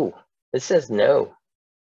 Oh, it says no.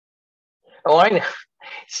 Oh, I know.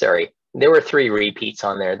 Sorry. There were 3 repeats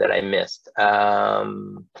on there that I missed.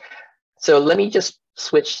 So let me just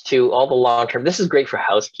switch to all the long-term. This is great for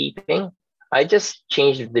housekeeping. I just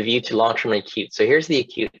changed the view to long-term and acute. So here's the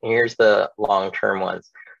acute, and here's the long-term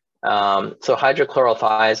ones. So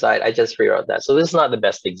hydrochlorothiazide, I just rewrote that. So this is not the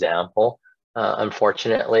best example,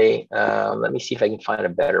 unfortunately. Let me see if I can find a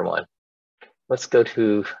better one. Let's go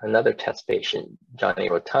to another test patient, Johnny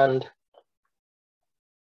Rotund.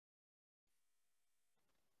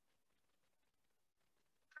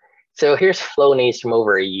 So here's Flonase from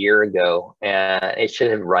over a year ago, and it should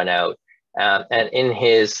have run out. And in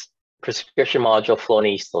his prescription module,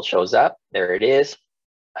 Flonase still shows up. There it is.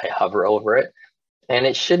 I hover over it, and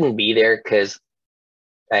it shouldn't be there because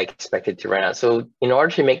I expect it to run out. So in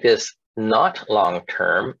order to make this not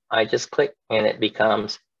long-term, I just click and it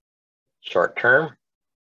becomes short-term.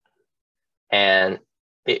 And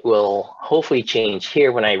it will hopefully change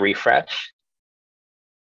here when I refresh.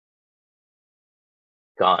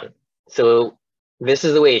 Gone. So this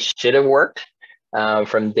is the way it should have worked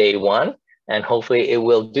from day one, and hopefully it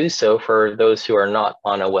will do so for those who are not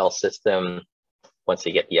on a well system once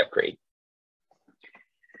they get the upgrade.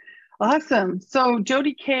 Awesome. So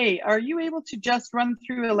Jody K, are you able to just run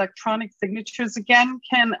through electronic signatures again?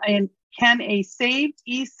 Can a saved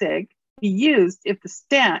e-cig be used if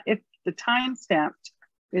the time stamped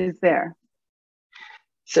is there?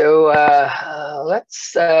 So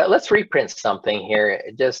let's reprint something here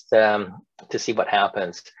just to see what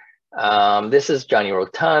happens. This is Johnny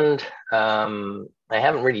Rotund. I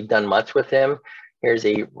haven't really done much with him. Here's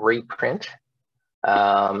a reprint.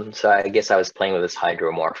 So I guess I was playing with this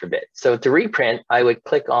hydromorph a bit. So to reprint, I would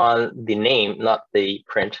click on the name, not the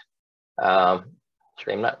print. I'm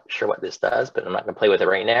not sure what this does, but I'm not going to play with it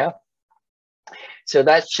right now. So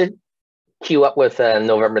that should queue up with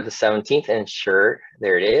November the 17th, and sure,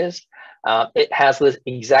 there it is. It has the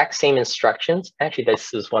exact same instructions. Actually,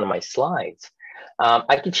 this is one of my slides.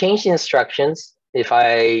 I could change the instructions. If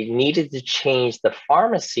I needed to change the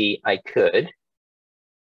pharmacy, I could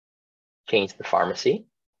change the pharmacy.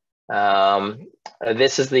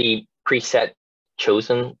 This is the preset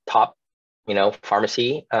chosen top,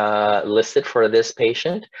 pharmacy listed for this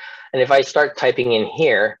patient. And if I start typing in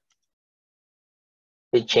here,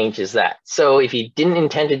 it changes that. So if you didn't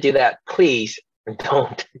intend to do that, please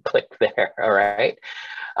don't click there, all right?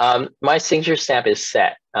 My signature stamp is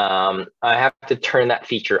set. I have to turn that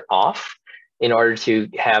feature off in order to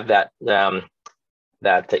have that,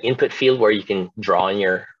 that input field where you can draw in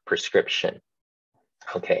your prescription.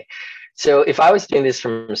 Okay, so if I was doing this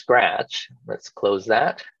from scratch, let's close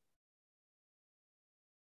that.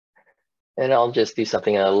 And I'll just do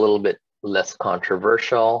something a little bit less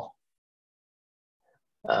controversial.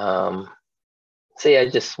 Say I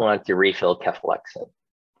just wanted to refill Kefalexin,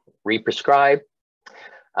 represcribe.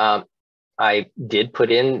 I did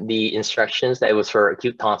put in the instructions that it was for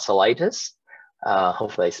acute tonsillitis.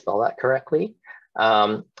 Hopefully I spell that correctly.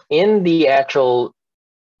 In the actual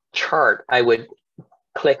chart, I would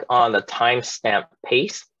click on the timestamp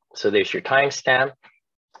paste. So there's your timestamp.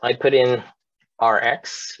 I put in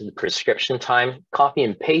RX, the prescription time, copy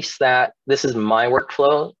and paste that. This is my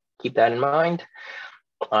workflow. Keep that in mind.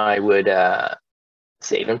 I would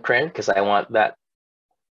save and print because I want that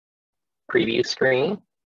preview screen.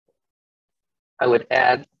 I would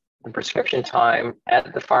add the prescription time,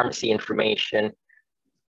 add the pharmacy information.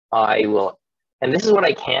 I will, and this is what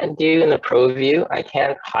I can do in the Pro View. I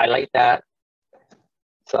can highlight that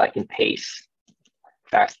so I can paste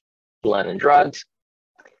fax, London drugs.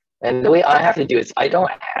 And the way I have to do is I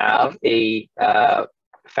don't have a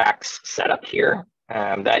fax setup here.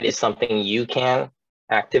 That is something you can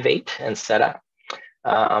activate and set up.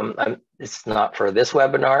 It's not for this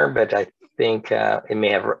webinar, but I think it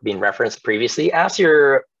may have been referenced previously. Ask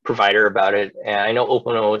your provider about it. And I know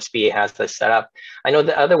OpenOSB has this set up. I know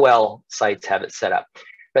the other well sites have it set up,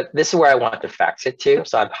 but this is where I want to fax it to.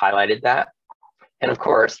 So I've highlighted that. And of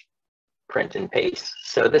course, print and paste.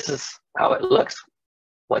 So this is how it looks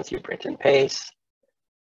once you print and paste.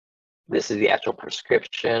 This is the actual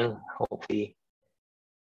prescription. Hopefully,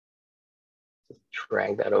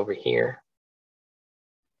 drag that over here.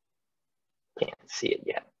 Can't see it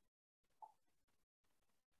yet.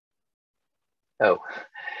 Oh,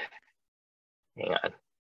 hang on.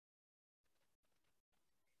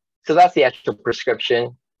 So that's the actual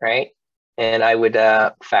prescription, right? And I would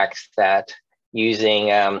fax that using,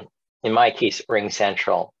 in my case, Ring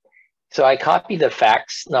Central. So I copy the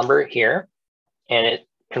fax number here, and it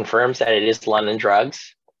confirms that it is London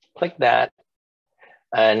Drugs. Click that,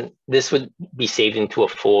 and this would be saved into a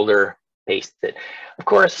folder, pasted. Of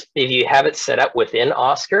course, if you have it set up within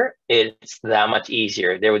Oscar, it's that much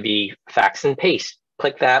easier. There would be fax and paste.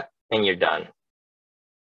 Click that, and you're done.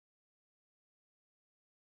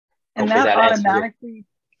 And that automatically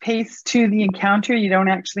pastes to the encounter. You don't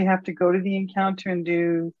actually have to go to the encounter and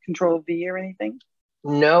do Control V or anything?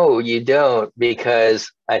 No, you don't,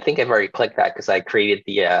 because I think I've already clicked that because I created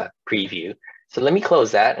the preview. So let me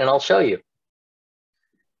close that and I'll show you.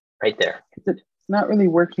 Right there. It's not really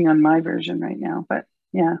working on my version right now, but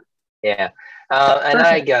yeah. Yeah. And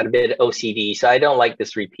I got a bit OCD, so I don't like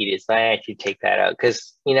this repeated. So I actually take that out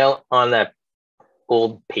because, you know, on that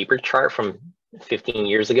old paper chart from 15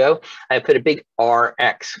 years ago, I put a big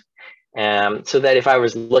RX so that if I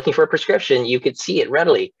was looking for a prescription, you could see it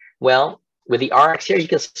readily. Well, with the RX here, you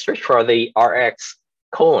can search for the RX :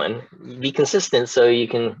 be consistent, so you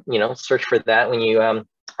can, you know, search for that when you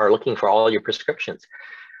are looking for all your prescriptions.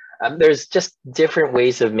 There's just different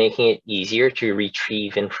ways of making it easier to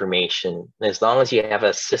retrieve information, as long as you have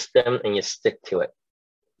a system and you stick to it.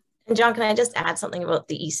 And John, can I just add something about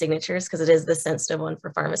the e-signatures, because it is the sensitive one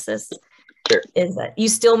for pharmacists? Sure. Is that you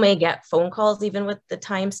still may get phone calls even with the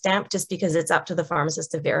timestamp, just because it's up to the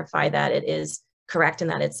pharmacist to verify that it is correct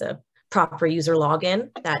and that it's a proper user login,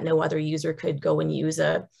 that no other user could go and use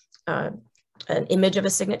an image of a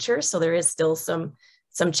signature. So there is still some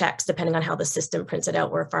checks depending on how the system prints it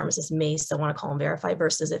out, where a pharmacist may still want to call and verify,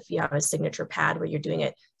 versus if you have a signature pad where you're doing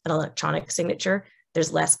it an electronic signature,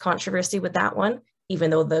 there's less controversy with that one. Even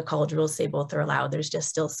though the college rules say both are allowed, there's just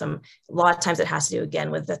still a lot of times it has to do again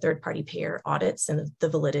with the third-party payer audits and the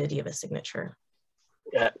validity of a signature.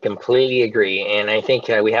 Completely agree. And I think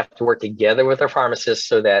we have to work together with our pharmacists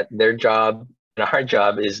so that their job and our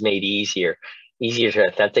job is made easier to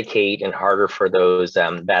authenticate and harder for those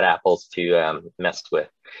bad apples to mess with.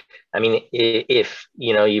 I mean, if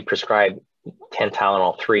you know, you prescribe 10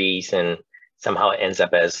 Tylenol 3s and somehow it ends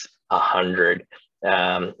up as 100,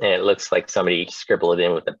 and it looks like somebody scribbled it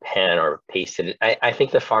in with a pen or pasted it, I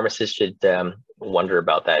think the pharmacist should wonder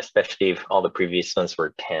about that, especially if all the previous ones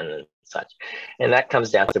were 10 and such. And that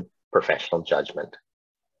comes down to professional judgment.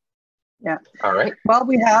 Yeah. All right. Well,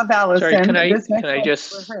 we have Allison. Sorry, can I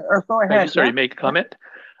just go ahead. Make a comment?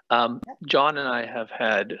 John and I have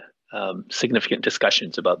had significant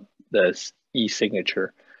discussions about this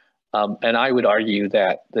e-signature. And I would argue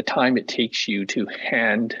that the time it takes you to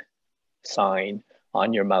hand sign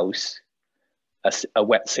on your mouse a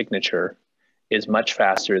wet signature is much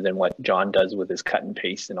faster than what John does with his cut and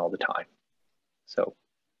paste and all the time. So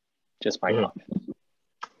just my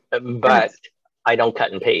comment. But I don't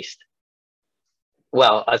cut and paste.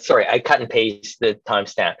 Well, sorry, I cut and paste the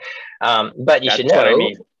timestamp. But you should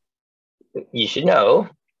know, you should know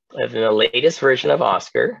that in the latest version of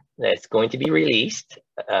Oscar that's going to be released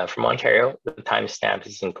from Ontario, the timestamp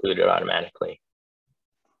is included automatically.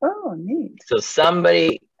 Oh, neat. So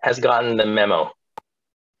somebody has gotten the memo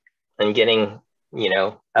and getting, you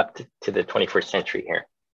know, up to the 21st century here.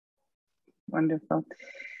 Wonderful.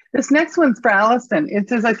 This next one's for Allison. It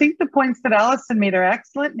says, I think the points that Allison made are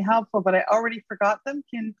excellent and helpful, but I already forgot them.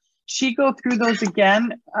 Can she go through those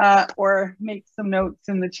again or make some notes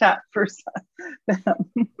in the chat for them?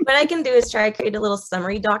 What I can do is try to create a little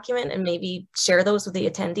summary document and maybe share those with the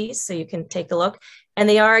attendees so you can take a look. And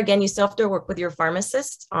they are, again, you still have to work with your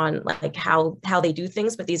pharmacist on like how they do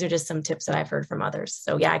things, but these are just some tips that I've heard from others.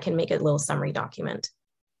 So yeah, I can make a little summary document.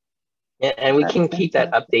 Yeah, and we can keep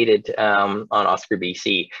that updated on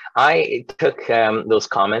oscarbc. I took those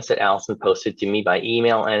comments that Allison posted to me by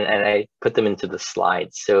email and I put them into the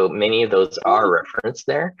slides. So many of those are referenced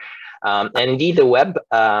there. And indeed, the web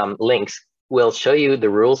links will show you the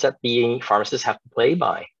rules that the pharmacists have to play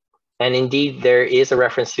by. And indeed, there is a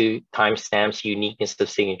reference to timestamps, uniqueness of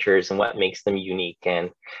signatures, and what makes them unique.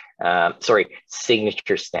 And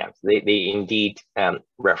signature stamps. They indeed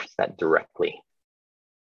reference that directly.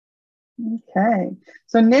 Okay,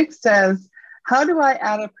 so Nick says, how do I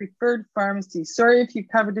add a preferred pharmacy? Sorry if you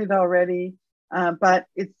covered it already, but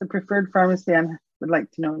it's the preferred pharmacy I would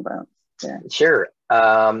like to know about. Yeah. Sure.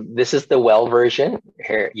 This is the well version.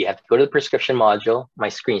 Here, you have to go to the prescription module. My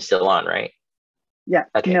screen's still on, right? Yeah.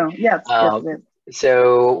 Okay. No. Yes.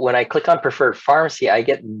 So when I click on preferred pharmacy, I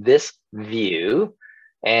get this view.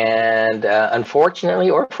 And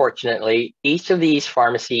unfortunately or fortunately, each of these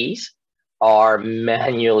pharmacies are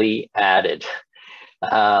manually added.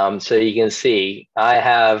 So you can see I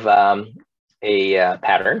have a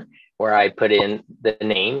pattern where I put in the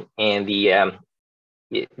name and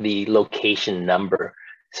the location number.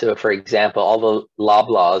 So for example, all the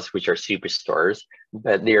Loblaws, which are superstores,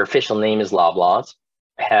 but their official name is Loblaws,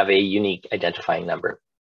 have a unique identifying number.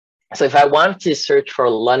 So if I wanted to search for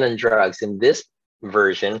London drugs in this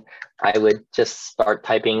version, I would just start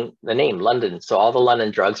typing the name London. So all the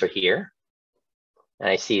London drugs are here. And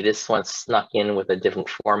I see this one snuck in with a different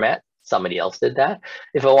format. Somebody else did that.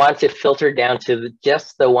 If I want to filter down to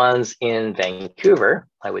just the ones in Vancouver,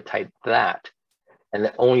 I would type that. And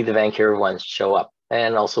then only the Vancouver ones show up,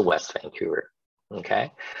 and also West Vancouver,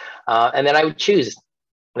 okay? And then I would choose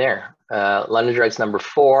there, London drugs number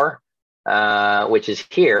 4, which is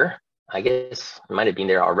here. I guess it might have been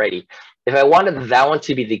there already. If I wanted that one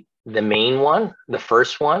to be the main one, the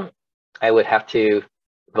first one, I would have to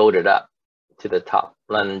vote it up to the top,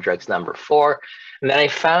 London drugs number 4. And then I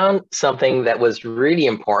found something that was really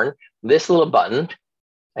important. This little button,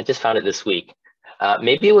 I just found it this week.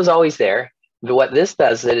 Maybe it was always there, but what this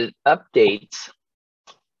does is it updates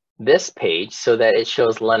this page so that it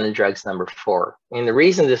shows London drugs number 4. And the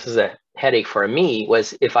reason this is a headache for me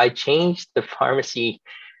was if I changed the pharmacy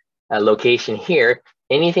location here,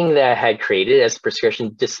 anything that I had created as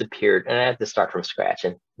prescription disappeared, and I had to start from scratch,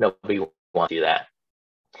 and nobody wants to do that.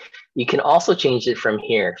 You can also change it from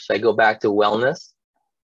here. So I go back to wellness.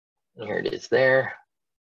 Here it is there.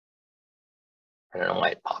 I don't know why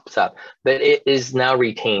it pops up, but it is now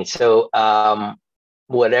retained. So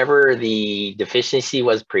whatever the deficiency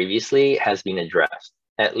was previously has been addressed,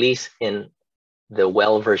 at least in the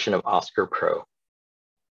well version of Oscar Pro.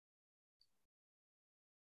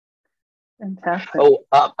 Fantastic. Oh,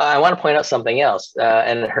 I want to point out something else,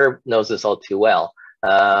 and Herb knows this all too well,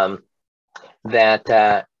 that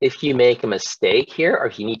if you make a mistake here, or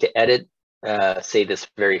if you need to edit, say this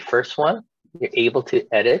very first one, you're able to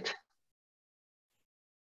edit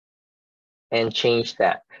and change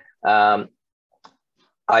that.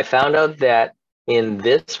 I found out that in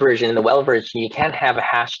this version, in the well version, you can't have a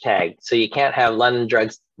hashtag. So you can't have London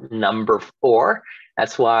drugs number 4.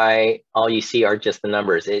 That's why all you see are just the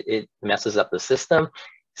numbers. It messes up the system.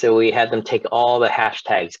 So we had them take all the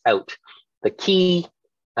hashtags out. The key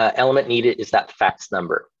element needed is that fax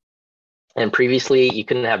number. And previously you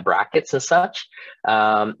couldn't have brackets and such.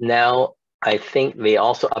 Now I think they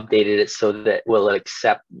also updated it so that will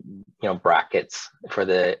accept, brackets for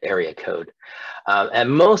the area code. And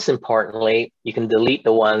most importantly, you can delete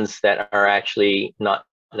the ones that are actually not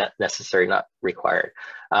necessary, not required.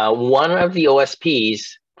 One of the OSPs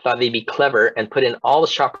thought they'd be clever and put in all the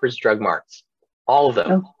Shoppers Drug Marts, all of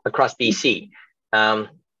them across BC. I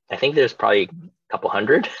think there's probably a couple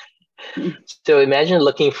hundred. So imagine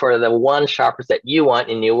looking for the one Shoppers that you want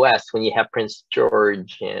in New West when you have Prince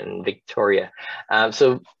George and Victoria.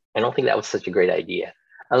 So I don't think that was such a great idea,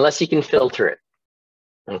 unless you can filter it.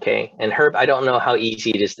 Okay, and Herb, I don't know how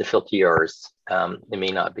easy it is to filter yours. It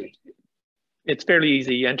may not be. It's fairly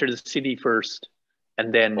easy. You enter the city first,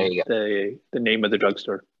 and then the name of the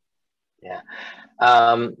drugstore. Yeah,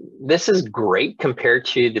 this is great compared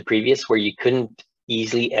to the previous where you couldn't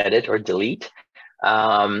easily edit or delete.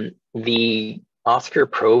 The Oscar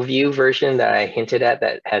Pro View version that I hinted at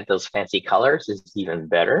that had those fancy colors is even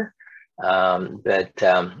better. But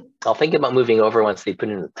I'll think about moving over once they put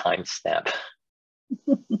in the timestamp.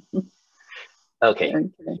 Okay.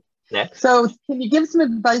 Next. So can you give some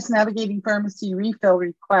advice navigating pharmacy refill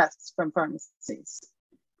requests from pharmacies?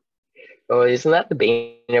 Oh, isn't that the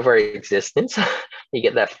bane of our existence? You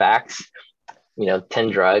get that fax,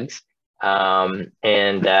 10 drugs.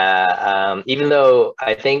 Even though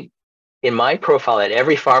I think in my profile at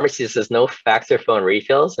every pharmacy says no fax or phone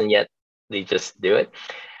refills, and yet they just do it.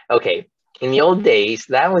 Okay, in the old days,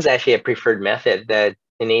 that was actually a preferred method that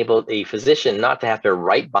enabled a physician not to have to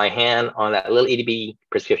write by hand on that little EDB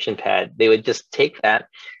prescription pad. They would just take that,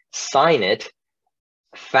 sign it,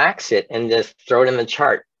 fax it, and just throw it in the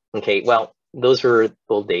chart. Okay, well, those were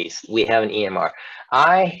old days. We have an EMR.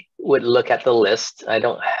 I would look at the list. I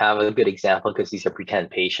don't have a good example because these are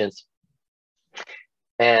pretend patients.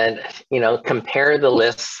 And, compare the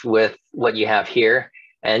lists with what you have here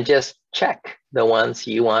and just check the ones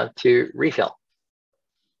you want to refill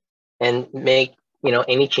and make,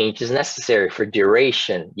 any changes necessary for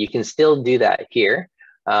duration. You can still do that here.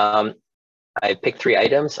 I picked 3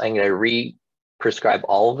 items. I'm going to re-prescribe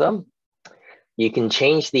all of them. You can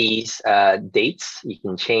change these dates. You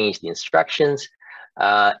can change the instructions.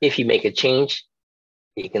 If you make a change,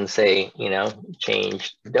 you can say,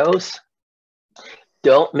 change dose.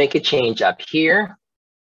 Don't make a change up here.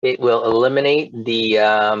 It will eliminate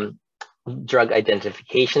the drug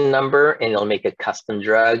identification number, and it'll make a custom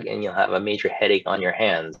drug, and you'll have a major headache on your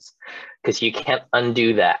hands because you can't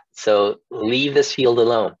undo that. So leave this field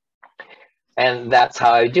alone. And that's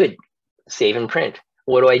how I do it. Save and print.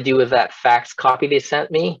 What do I do with that fax copy they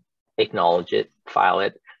sent me? Acknowledge it, file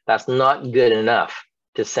it. That's not good enough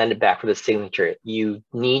to send it back for the signature. You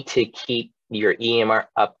need to keep your EMR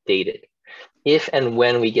updated. If and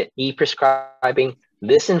when we get e-prescribing,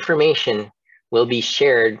 this information will be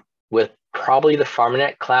shared with probably the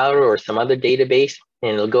PharmaNet cloud or some other database,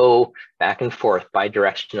 and it'll go back and forth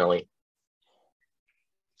bidirectionally.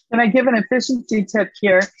 Can I give an efficiency tip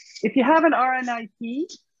here? If you have an RNIP,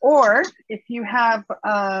 or if you have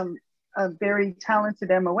a very talented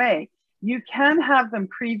MOA, you can have them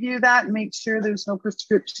preview that and make sure there's no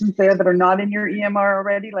prescriptions there that are not in your EMR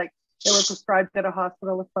already, like they were prescribed at a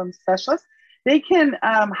hospital from a specialist. They can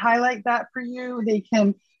highlight that for you. They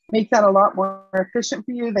can make that a lot more efficient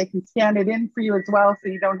for you. They can scan it in for you as well, so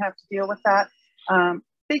you don't have to deal with that.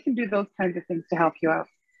 They can do those kinds of things to help you out.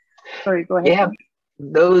 Sorry, go ahead. Yeah,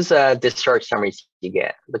 those discharge summaries you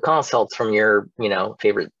get, the consults from your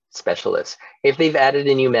favorite specialists. If they've added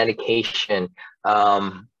a new medication,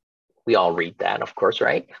 we all read that, of course,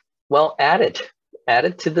 right? Well, add it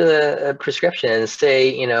to the prescription and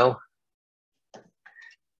say,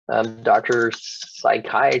 Dr.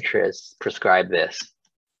 Psychiatrist prescribed this.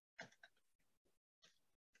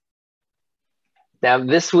 Now,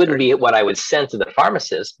 this wouldn't be what I would send to the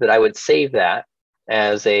pharmacist, but I would save that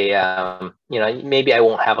as a, maybe I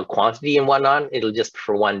won't have a quantity and whatnot. It'll just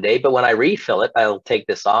for one day, but when I refill it, I'll take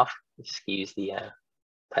this off. Excuse the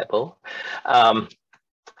typo. And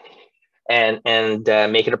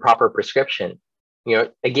make it a proper prescription.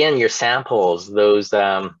 Again, your samples, those,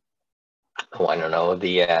 I don't know,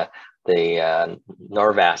 the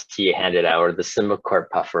Norvasc you handed out, or the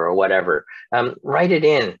Symbicort puffer or whatever. Write it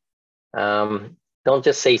in. Don't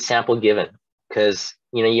just say sample given, because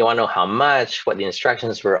you want to know how much, what the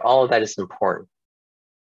instructions were. All of that is important.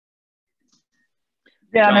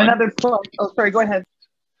 Yeah, and another point. Oh, sorry, go ahead.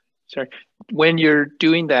 Sorry. When you're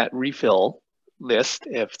doing that refill list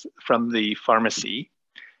from the pharmacy,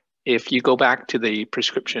 if you go back to the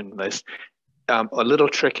prescription list, a little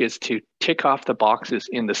trick is to tick off the boxes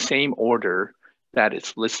in the same order that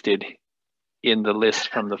it's listed in the list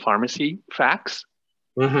from the pharmacy fax,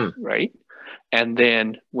 right? And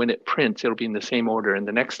then when it prints, it'll be in the ssame order. And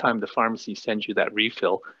the next time the pharmacy sends you that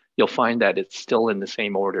refill, you'll find that it's still in the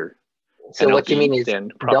same order. So what you mean is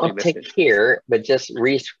don't tick here, but just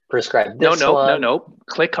prescribe this one. No.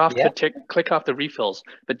 Click off the refills,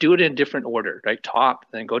 but do it in a different order, right? Top,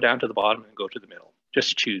 then go down to the bottom and go to the middle.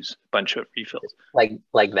 Just choose a bunch of refills.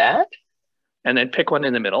 Like that? And then pick one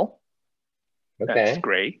in the middle. Okay. That's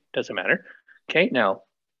gray, doesn't matter. Okay, now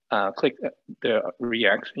click the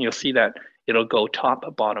React, and you'll see that it'll go top,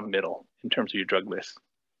 bottom, middle in terms of your drug list.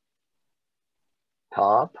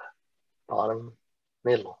 Top, bottom,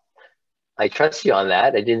 middle. I trust you on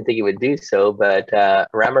that. I didn't think it would do so, but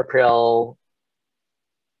Ramipril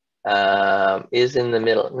is in the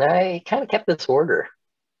middle. No, it kind of kept this order.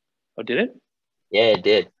 Oh, did it? Yeah, it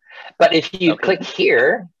did. But if you click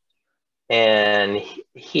here and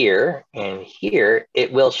here and here,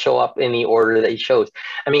 it will show up in the order that it shows.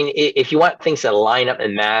 I mean, if you want things to line up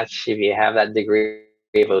and match, if you have that degree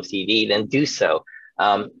of OCD, then do so.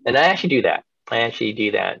 And I actually do that.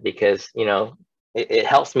 Because, it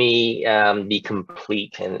helps me be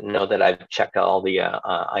complete and know that I've checked all the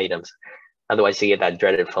items. Otherwise, you get that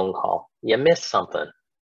dreaded phone call. You missed something.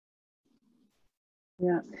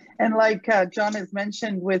 Yeah, and like John has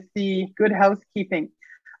mentioned with the good housekeeping,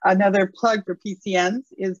 another plug for PCNs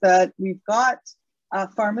is that we've got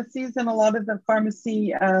pharmacies and a lot of the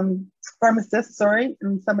pharmacists, and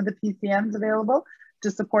some of the PCNs available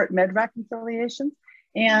to support med reconciliations.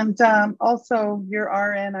 And also your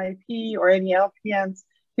RNIP or any LPNs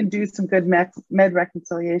can do some good med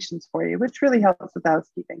reconciliations for you, which really helps with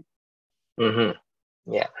housekeeping.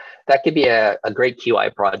 Yeah, that could be a great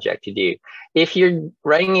QI project to do. If you're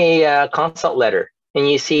writing a consult letter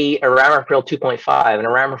and you see a Ramipril 2.5 and a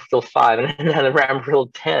Ramipril 5 and a Ramipril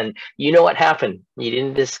 10, you know what happened. You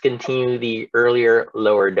didn't discontinue the earlier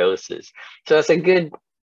lower doses. So it's a good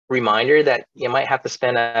reminder that you might have to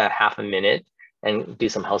spend a half a minute and do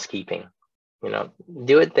some housekeeping.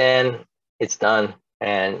 Do it then, it's done,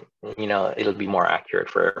 and it'll be more accurate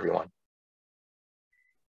for everyone.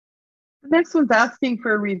 The next one's asking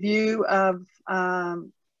for a review of,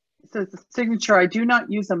 says the signature, I do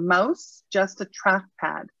not use a mouse, just a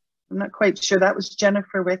trackpad. I'm not quite sure. That was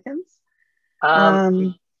Jennifer Wickens.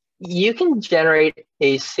 You can generate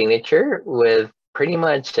a signature with pretty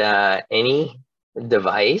much any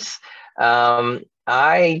device.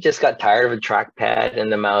 I just got tired of a trackpad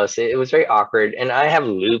and the mouse. It was very awkward. And I have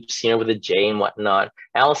loops, with a J and whatnot.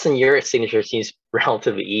 Allison, your signature seems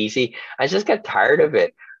relatively easy. I just got tired of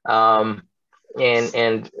it. And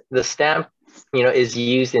the stamp, is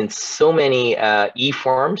used in so many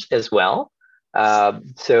e-forms as well.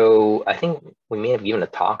 So I think we may have given a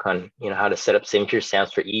talk on, how to set up signature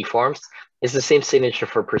stamps for e-forms. It's the same signature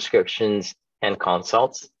for prescriptions and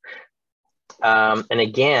consults. And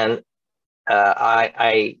again,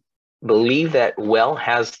 I believe that Well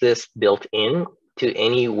has this built in to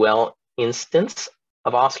any Well instance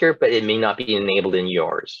of Oscar, but it may not be enabled in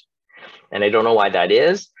yours. And I don't know why that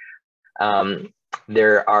is.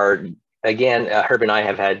 There are, again, Herb and I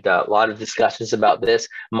have had a lot of discussions about this.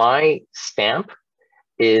 My stamp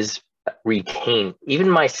is retained. Even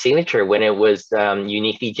my signature, when it was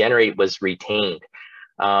uniquely generated, was retained.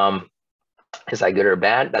 Is that good or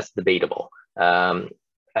bad? That's debatable.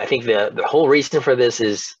 I think the whole reason for this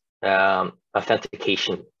is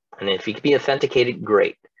authentication. And if you can be authenticated,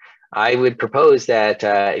 great. I would propose that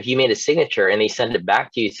if you made a signature and they send it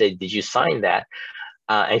back to you, say, did you sign that?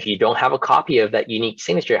 And if you don't have a copy of that unique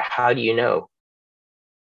signature, how do you know?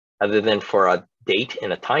 Other than for a date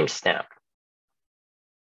and a timestamp.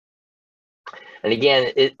 And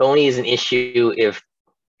again, it only is an issue if,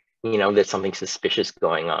 there's something suspicious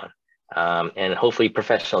going on. And hopefully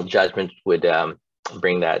professional judgment would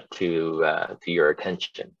bring that to your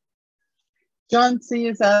attention. John C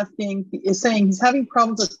is saying he's having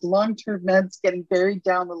problems with long-term meds getting buried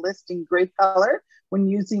down the list in gray color when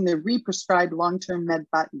using the re-prescribed long-term med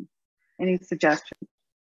button. Any suggestions?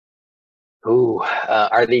 Ooh,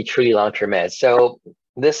 are they truly long-term meds? So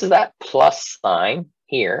this is that plus sign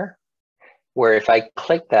here, where if I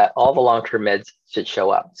click that, all the long-term meds should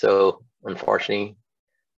show up. So unfortunately,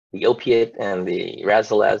 the opiate and the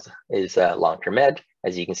Razolaz is long-term med,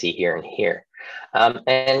 as you can see here and here.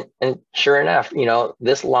 And sure enough,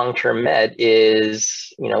 this long-term med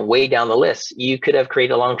is, way down the list. You could have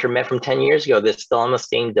created a long-term med from 10 years ago that's still on the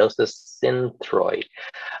same dose of Synthroid.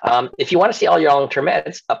 If you want to see all your long-term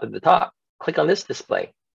meds up at the top, click on this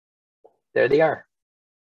display. There they are.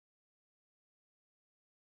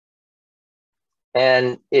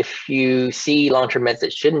 And if you see long-term meds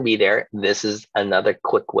that shouldn't be there, this is another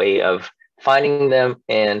quick way of finding them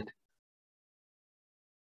and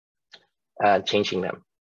changing them.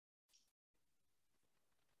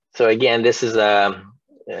 So again, this is a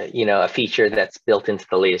feature that's built into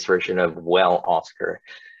the latest version of Well Oscar.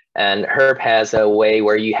 And Herb has a way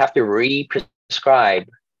where you have to re-prescribe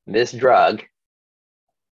this drug.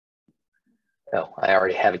 Oh, I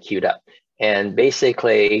already have it queued up. And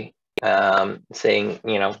basically, saying,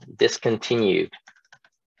 discontinued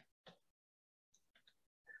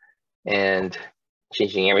and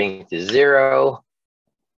changing everything to 0,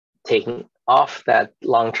 taking off that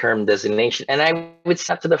long-term designation. And I would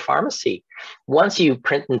send that to the pharmacy. Once you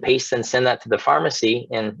print and paste and send that to the pharmacy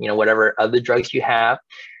and, whatever other drugs you have,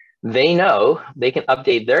 they know they can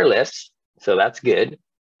update their list. So that's good.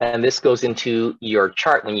 And this goes into your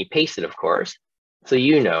chart when you paste it, of course. So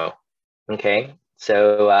okay.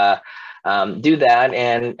 So do that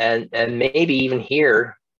and maybe even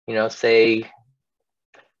here, say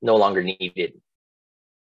no longer needed.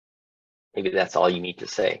 Maybe that's all you need to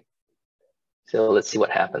say. So let's see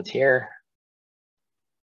what happens here.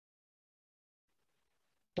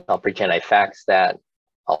 I'll pretend I faxed that.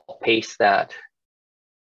 I'll paste that.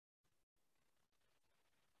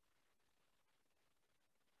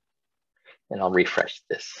 And I'll refresh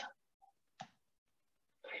this.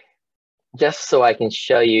 Just so I can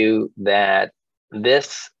show you that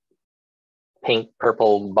this pink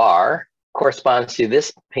purple bar corresponds to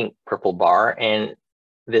this pink purple bar, and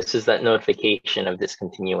this is that notification of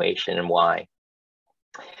discontinuation and why.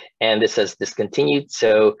 And this says discontinued.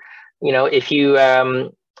 So, if you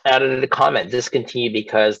added a comment, discontinued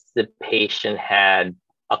because the patient had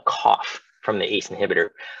a cough from the ACE inhibitor,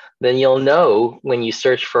 then you'll know when you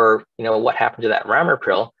search for, what happened to that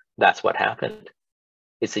Ramipril, that's what happened.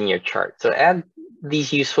 It's in your chart. So add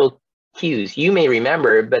these useful cues. You may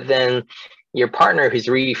remember, but then your partner who's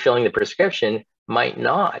refilling the prescription might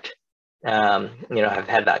not, have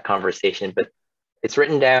had that conversation, but it's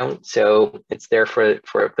written down. So it's there for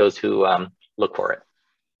those who look for it.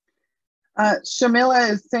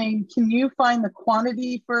 Shamila is saying, can you find the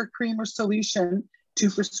quantity for a cream or solution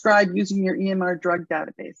to prescribe using your EMR drug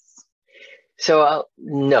database? So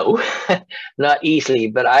no, not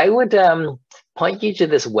easily, but I would point you to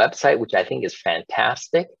this website, which I think is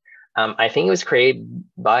fantastic. I think it was created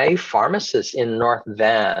by pharmacists in North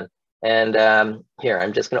Van. And here,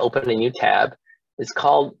 I'm just going to open a new tab. It's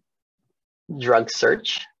called Drug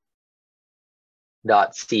Search.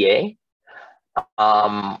 prescribing.ca.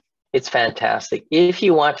 It's fantastic. If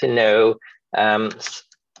you want to know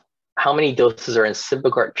how many doses are in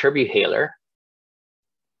Symbicort Turbuhaler,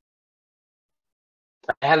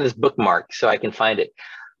 I have this bookmark so I can find it.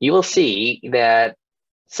 You will see that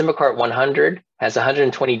Symbicort 100 has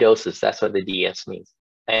 120 doses. That's what the DS means.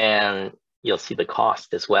 And you'll see the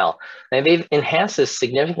cost as well. And they've enhanced this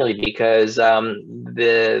significantly because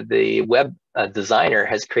the web designer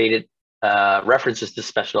has created references to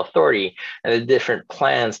special authority and the different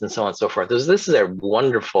plans and so on and so forth. This is a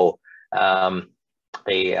wonderful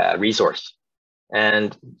resource.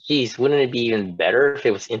 And geez, wouldn't it be even better if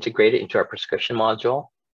it was integrated into our prescription module?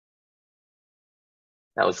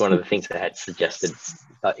 That was one of the things I had suggested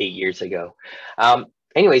about 8 years ago.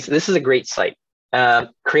 Anyways, this is a great site.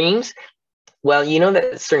 Creams, well, you know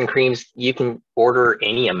that certain creams, you can order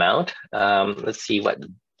any amount. Let's see what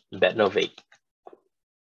Betnovate,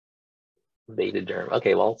 Betaderm.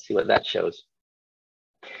 Okay, well, let's see what that shows.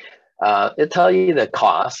 It'll tell you the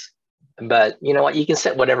cost, but you know what? You can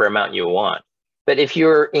set whatever amount you want. But if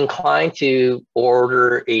you're inclined to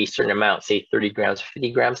order a certain amount, say 30 grams,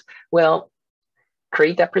 50 grams, well,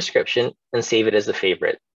 create that prescription and save it as a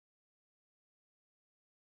favorite.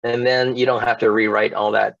 And then you don't have to rewrite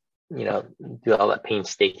all that, you know, do all that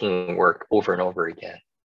painstaking work over and over again.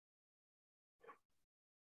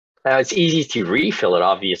 Now it's easy to refill it,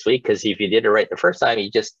 obviously, because if you did it right the first time, you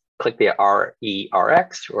just click the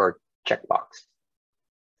RERX or checkbox.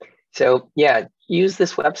 So yeah, use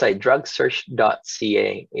this website,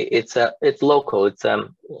 drugsearch.ca. It's local. It's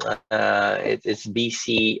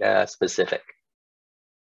BC specific.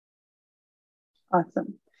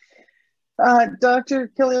 Awesome.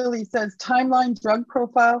 Dr. Killaley says timeline drug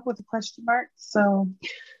profile with a question mark. So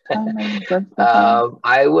timeline drug profile.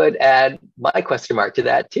 I would add my question mark to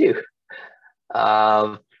that too.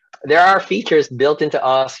 There are features built into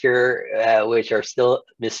Oscar which are still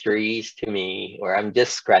mysteries to me, where I'm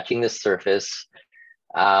just scratching the surface.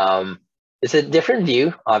 It's a different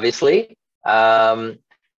view, obviously.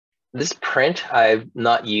 This print I've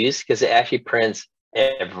not used because it actually prints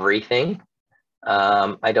everything.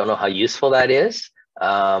 I don't know how useful that is.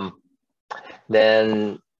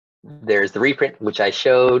 Then there's the reprint, which I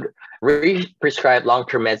showed. Prescribed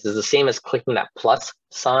long-term meds is the same as clicking that plus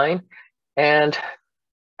sign. And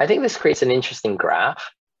I think this creates an interesting graph.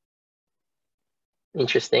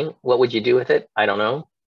 Interesting. What would you do with it? I don't know.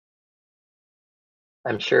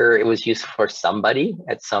 I'm sure it was useful for somebody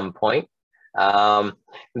at some point.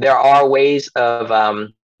 There are ways of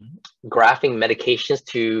graphing medications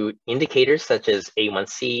to indicators such as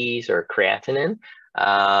A1Cs or creatinine.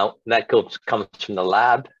 That comes from the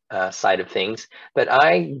lab side of things, but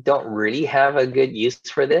I don't really have a good use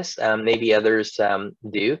for this. Maybe others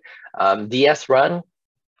do. DS run,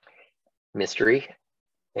 mystery,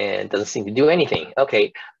 and doesn't seem to do anything.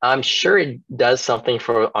 Okay, I'm sure it does something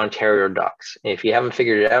for Ontario docs. If you haven't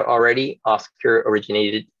figured it out already, Oscar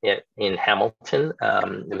originated in Hamilton.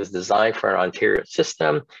 It was designed for an Ontario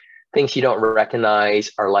system. Things you don't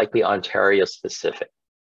recognize are likely Ontario specific.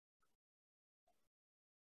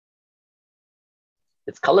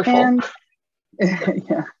 It's colorful. And,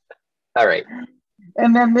 yeah. All right.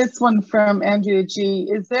 And then this one from Andrea G.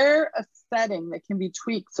 Is there a setting that can be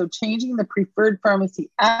tweaked so changing the preferred pharmacy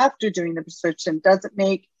after doing the prescription doesn't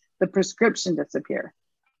make the prescription disappear?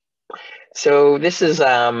 So this is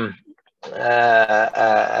a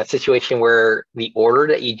situation where the order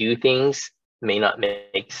that you do things may not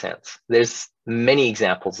make sense. There's many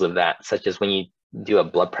examples of that, such as when you do a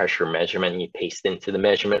blood pressure measurement and you paste into the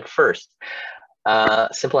measurement first.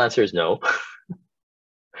 Simple answer is no.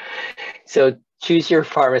 So choose your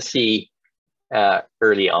pharmacy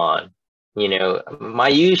early on. You know, my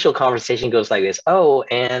usual conversation goes like this. Oh,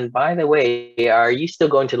 and by the way, are you still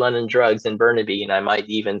going to London Drugs in Burnaby? And I might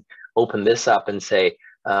even open this up and say,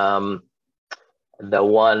 the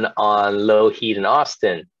one on Low Heat in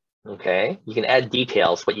Austin. Okay, you can add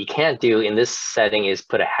details. What you can't do in this setting is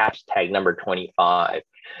put a hashtag number 25.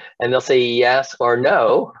 And they'll say yes or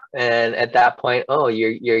no. And at that point, oh,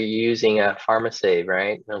 you're using a PharmaSave,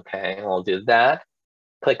 right? Okay, we'll do that.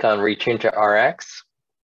 Click on Return to RX,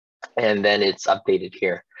 and then it's updated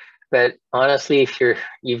here. But honestly, if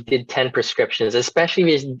you did 10 prescriptions,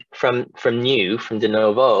 especially if it's from de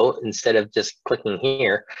novo, instead of just clicking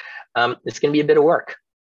here, it's going to be a bit of work.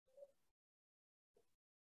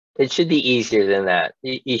 It should be easier than that.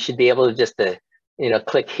 You should be able to just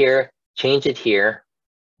click here, change it here,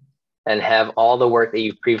 and have all the work that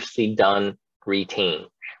you've previously done retained.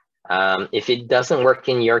 If it doesn't work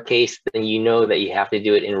in your case, then you know that you have to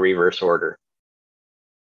do it in reverse order.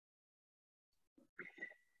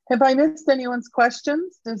 Have I missed anyone's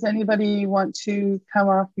questions? Does anybody want to come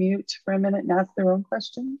off mute for a minute and ask their own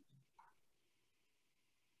question?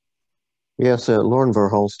 Yes, Lauren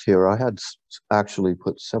Verhulst here. I had actually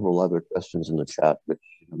put several other questions in the chat, which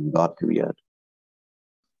I haven't got to yet.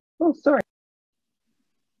 Oh, sorry.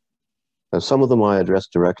 Some of them I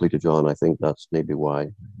addressed directly to John. I think that's maybe why.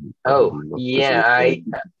 Oh, yeah.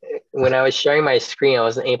 When I was sharing my screen, I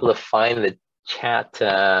wasn't able to find the chat.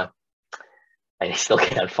 I still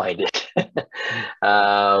can't find it.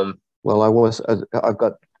 Well, I've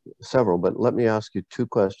got several, but let me ask you two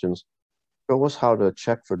questions. Show us how to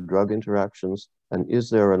check for drug interactions, and is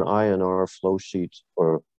there an INR flow sheet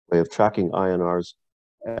or way of tracking INRs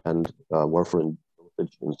and warfarin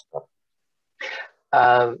dosage and stuff?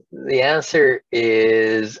 The answer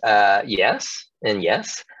is yes and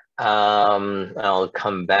yes. I'll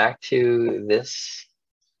come back to this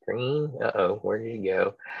screen. Uh-oh, where did it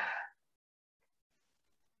go?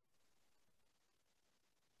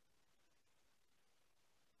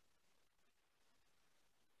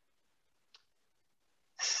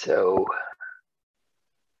 So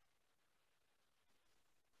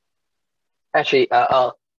actually,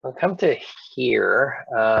 I'll come to here.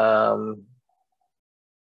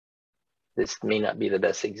 This may not be the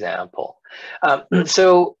best example.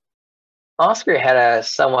 So Oscar had a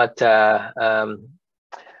somewhat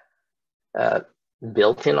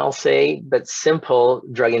built-in, I'll say, but simple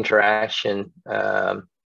drug interaction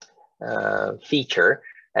feature,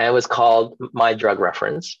 and it was called My Drug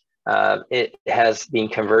Reference. It has been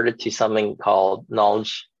converted to something called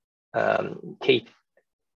Knowledge to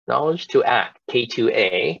Act,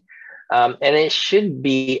 K2A, and it should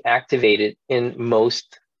be activated in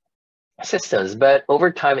most systems, but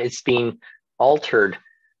over time it's been altered.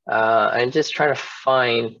 I'm just trying to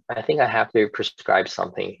find, I think I have to prescribe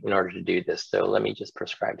something in order to do this. So let me just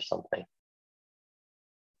prescribe something.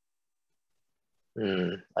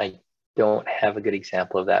 I don't have a good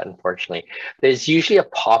example of that, unfortunately. There's usually a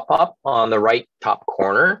pop-up on the right top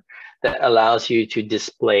corner that allows you to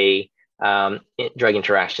display drug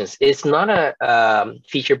interactions. It's not a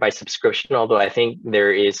feature by subscription, although I think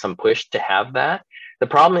there is some push to have that. The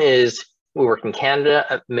problem is we work in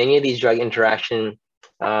Canada. Many of these drug interaction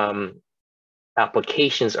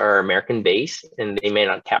applications are American-based, and they may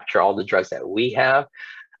not capture all the drugs that we have.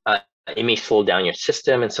 It may slow down your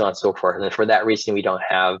system and so on and so forth. And for that reason, we don't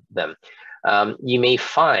have them. You may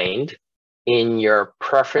find in your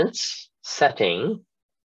preference setting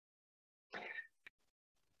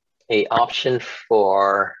an option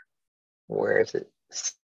for, where is it?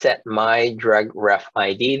 Set My Drug Ref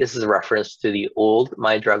ID. This is a reference to the old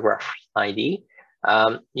My Drug Ref ID.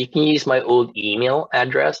 You can use my old email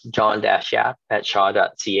address,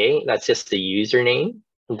 john-yap@shaw.ca. That's just the username.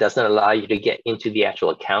 It doesn't allow you to get into the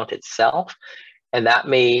actual account itself. And that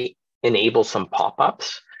may enable some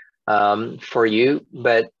pop-ups for you,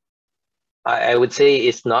 but I would say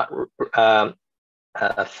it's not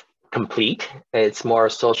complete. It's more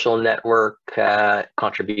social network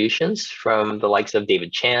contributions from the likes of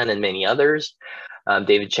David Chan and many others.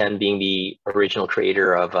 David Chan being the original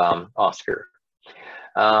creator of Oscar.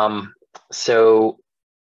 So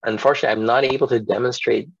unfortunately, I'm not able to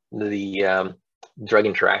demonstrate the drug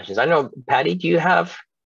interactions. I know, Patty, do you have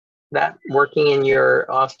that working in your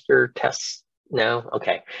Oscar tests? No?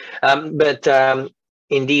 Okay. But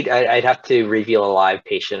indeed, I'd have to reveal a live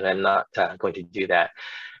patient. I'm not going to do that.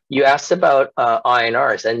 You asked about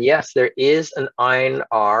INRs, and yes, there is an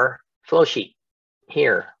INR flow sheet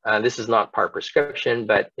here. This is not part prescription,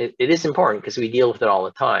 but it is important because we deal with it all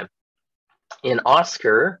the time. In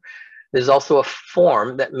Oscar, there's also a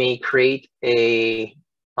form that may create a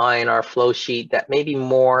INR flow sheet that may be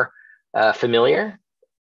more familiar.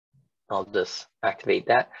 I'll just activate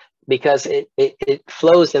that because it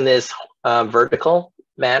flows in this vertical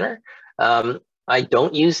manner. I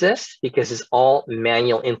don't use this because it's all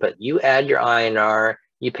manual input. You add your INR,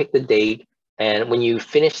 you pick the date, and when you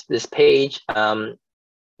finish this page,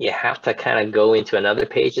 you have to kind of go into another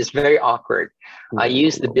page. It's very awkward. I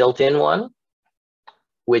use the built-in one,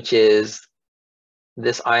 which is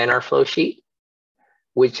this INR flow sheet,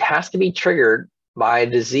 which has to be triggered by a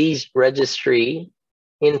disease registry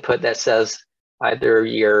input that says either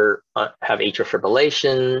you have atrial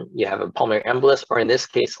fibrillation, you have a pulmonary embolus, or in this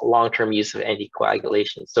case, long-term use of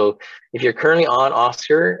anticoagulation. So if you're currently on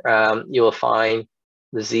Oscar, you will find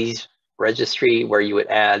disease registry where you would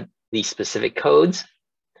add these specific codes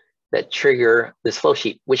that trigger this flow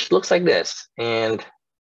sheet, which looks like this. And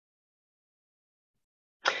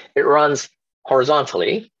it runs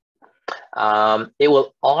horizontally. It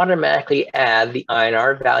will automatically add the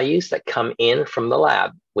INR values that come in from the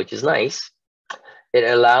lab, which is nice. it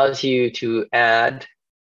allows you to add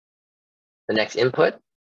the next input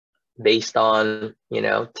based on, you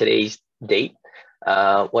know, today's date,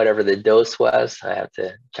 whatever the dose was. I have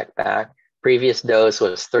to check back. Previous dose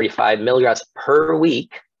was 35 milligrams per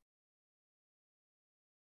week.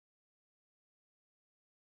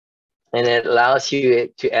 And it allows you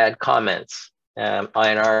to add comments.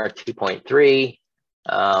 INR 2.3,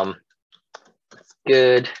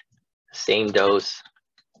 good, same dose,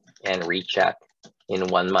 and recheck in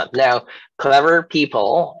 1 month. Now, clever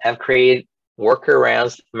people have created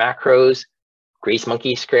workarounds, macros, Grease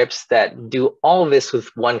Monkey scripts that do all of this with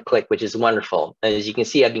one click, which is wonderful. As you can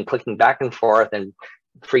see, I've been clicking back and forth and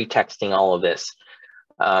free texting all of this.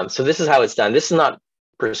 So this is how it's done. This is not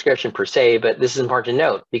prescription per se, but this is important to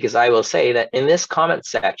note, because I will say that in this comment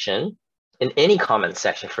section, in any comment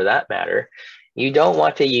section for that matter, you don't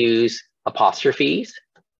want to use apostrophes.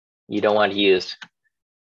 You don't want to use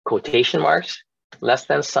quotation marks, less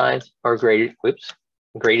than signs, or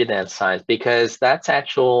greater than signs, because that's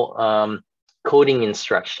actual coding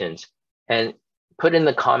instructions. And put in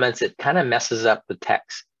the comments, it kind of messes up the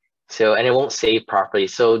text. So, and it won't save properly.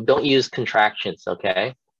 So don't use contractions,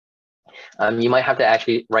 okay? You might have to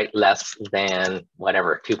actually write less than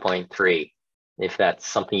whatever, 2.3, if that's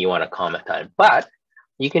something you want to comment on. But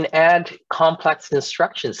you can add complex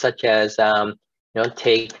instructions such as, you know,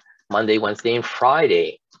 take Monday, Wednesday, and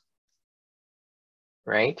Friday,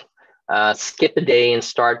 right? Skip a day and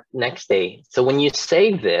start next day. So when you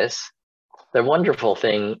save this, the wonderful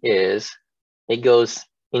thing is it goes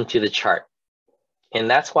into the chart. And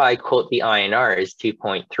that's why I quote the INR is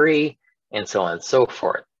 2.3 and so on and so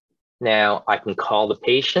forth. Now I can call the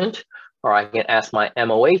patient, or I can ask my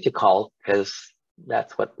MOA to call, because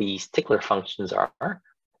that's what these tickler functions are.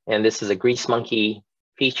 And this is a Grease Monkey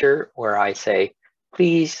feature where I say,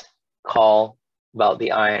 please call about the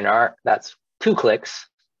INR. That's 2 clicks,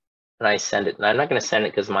 and I send it. And I'm not going to send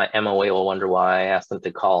it because my MOA will wonder why I asked them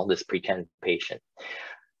to call this pretend patient.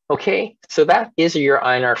 Okay, so that is your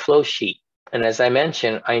INR flow sheet. And as I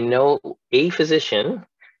mentioned, I know a physician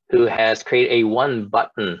who has created a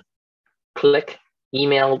 1-button click,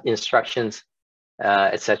 email instructions,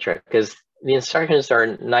 etc. Because the instructions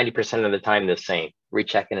are 90% of the time the same.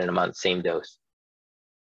 Rechecking in a month, same dose.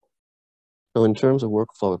 So in terms of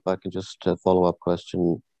workflow, if I can just follow up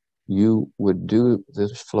question, you would do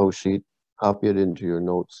this flow sheet, copy it into your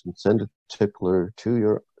notes, and send a tickler to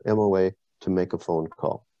your MOA to make a phone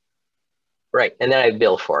call. Right, and then I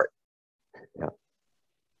bill for it. Yeah.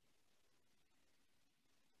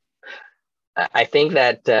 I think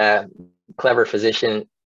that clever physician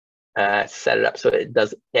set it up so it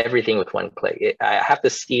does everything with 1 click. I have to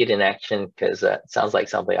see it in action because it sounds like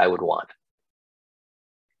something I would want.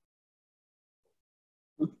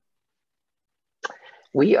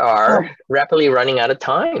 We are rapidly running out of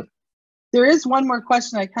time. There is one more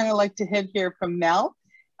question I kind of like to hit here from Mel.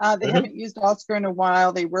 They haven't used Oscar in a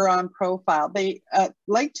while. They were on profile. They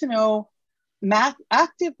like to know,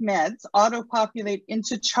 active meds auto-populate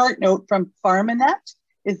into chart note from PharmaNet.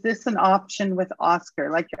 Is this an option with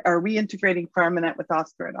Oscar? Like, are we integrating PharmaNet with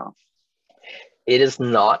Oscar at all? It is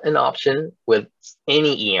not an option with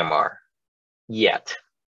any EMR yet,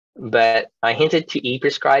 but I hinted to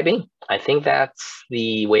e-prescribing. I think that's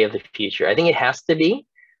the way of the future. I think it has to be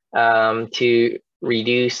to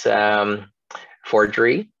reduce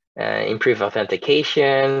forgery, improve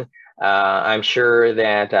authentication. I'm sure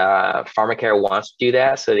that PharmaCare wants to do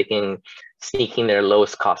that so they can sneak in their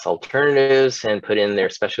lowest cost alternatives and put in their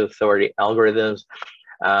special authority algorithms.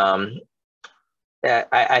 I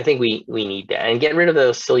think we need that and get rid of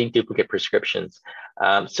those silly duplicate prescriptions.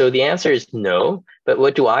 So the answer is no, but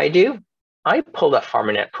what do? I pulled that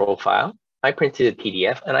PharmaNet profile, I printed a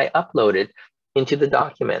PDF, and I upload it into the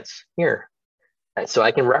documents here, so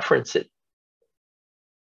I can reference it.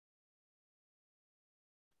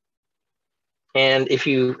 And if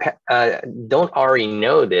you don't already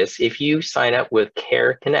know this, if you sign up with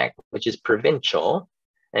Care Connect, which is provincial,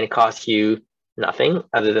 and it costs you nothing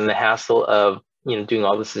other than the hassle of doing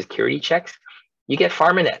all the security checks, you get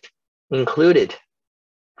PharmaNet included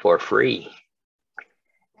for free.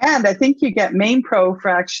 And I think you get Main Pro for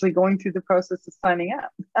actually going through the process of signing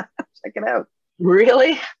up. Check it out.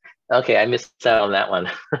 Really? Okay, I missed out on that one.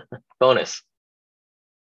 Bonus.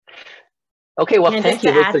 Okay, well, and thank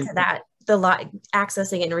just you. To add to that,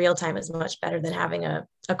 accessing it in real time is much better than having a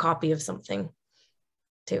copy of something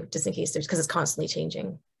too, just in case because it's constantly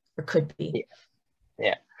changing or could be.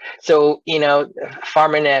 Yeah. So,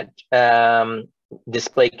 PharmaNet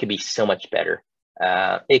display could be so much better.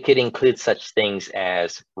 It could include such things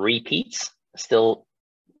as repeats, still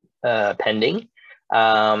pending.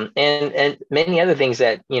 and many other things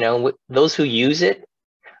that, you know, those who use it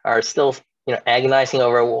are still, you know, agonizing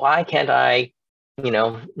over, why can't I, you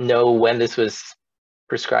know when this was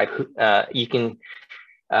prescribed. You can,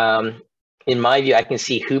 in my view, I can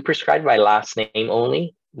see who prescribed by last name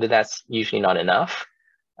only, but that's usually not enough.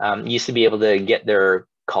 Used to be able to get their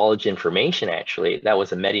college information, actually. That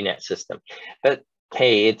was a Medinet system. But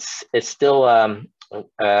hey, it's still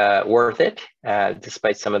worth it,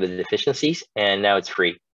 despite some of the deficiencies, and now it's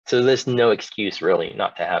free. So there's no excuse really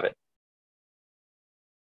not to have it.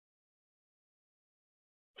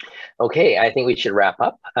 Okay, I think we should wrap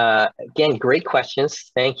up. Again, great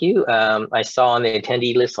questions. Thank you. I saw on the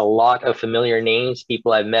attendee list a lot of familiar names,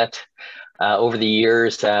 people I've met over the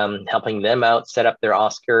years, helping them out, set up their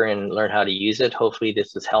Oscar and learn how to use it. Hopefully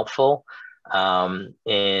this was helpful. Yeah,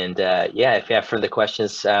 if you have further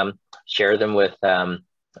questions, share them with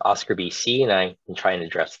Oscar BC and I can try and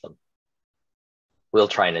address them. We'll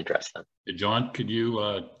try and address them. Hey, John, could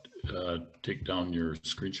you take down your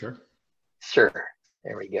screen share? Sure.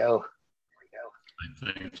 There we go.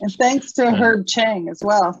 And thanks to Herb Chang as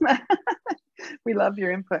well. We love your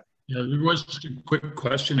input. Yeah, there was just a quick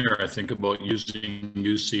question here, I think, about using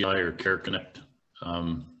UCI or Care Connect.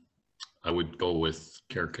 I would go with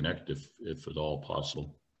Care Connect if at all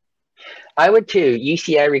possible. I would too.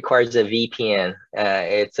 UCI requires a VPN.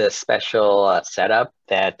 It's a special setup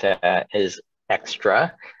that is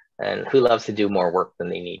extra, and who loves to do more work than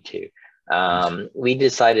they need to. We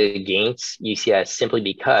decided against UCI simply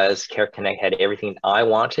because Care Connect had everything I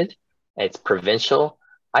wanted. It's provincial.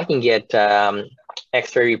 I can get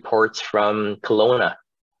X-ray reports from Kelowna,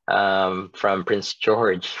 from Prince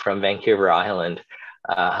George, from Vancouver Island.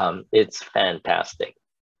 It's fantastic.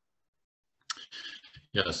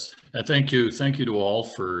 Yes, and thank you to all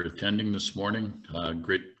for attending this morning.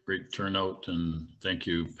 Great turnout, and thank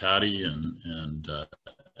you, Patty and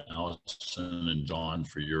Allison and John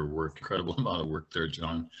for your work. Incredible amount of work there,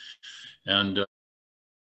 John. And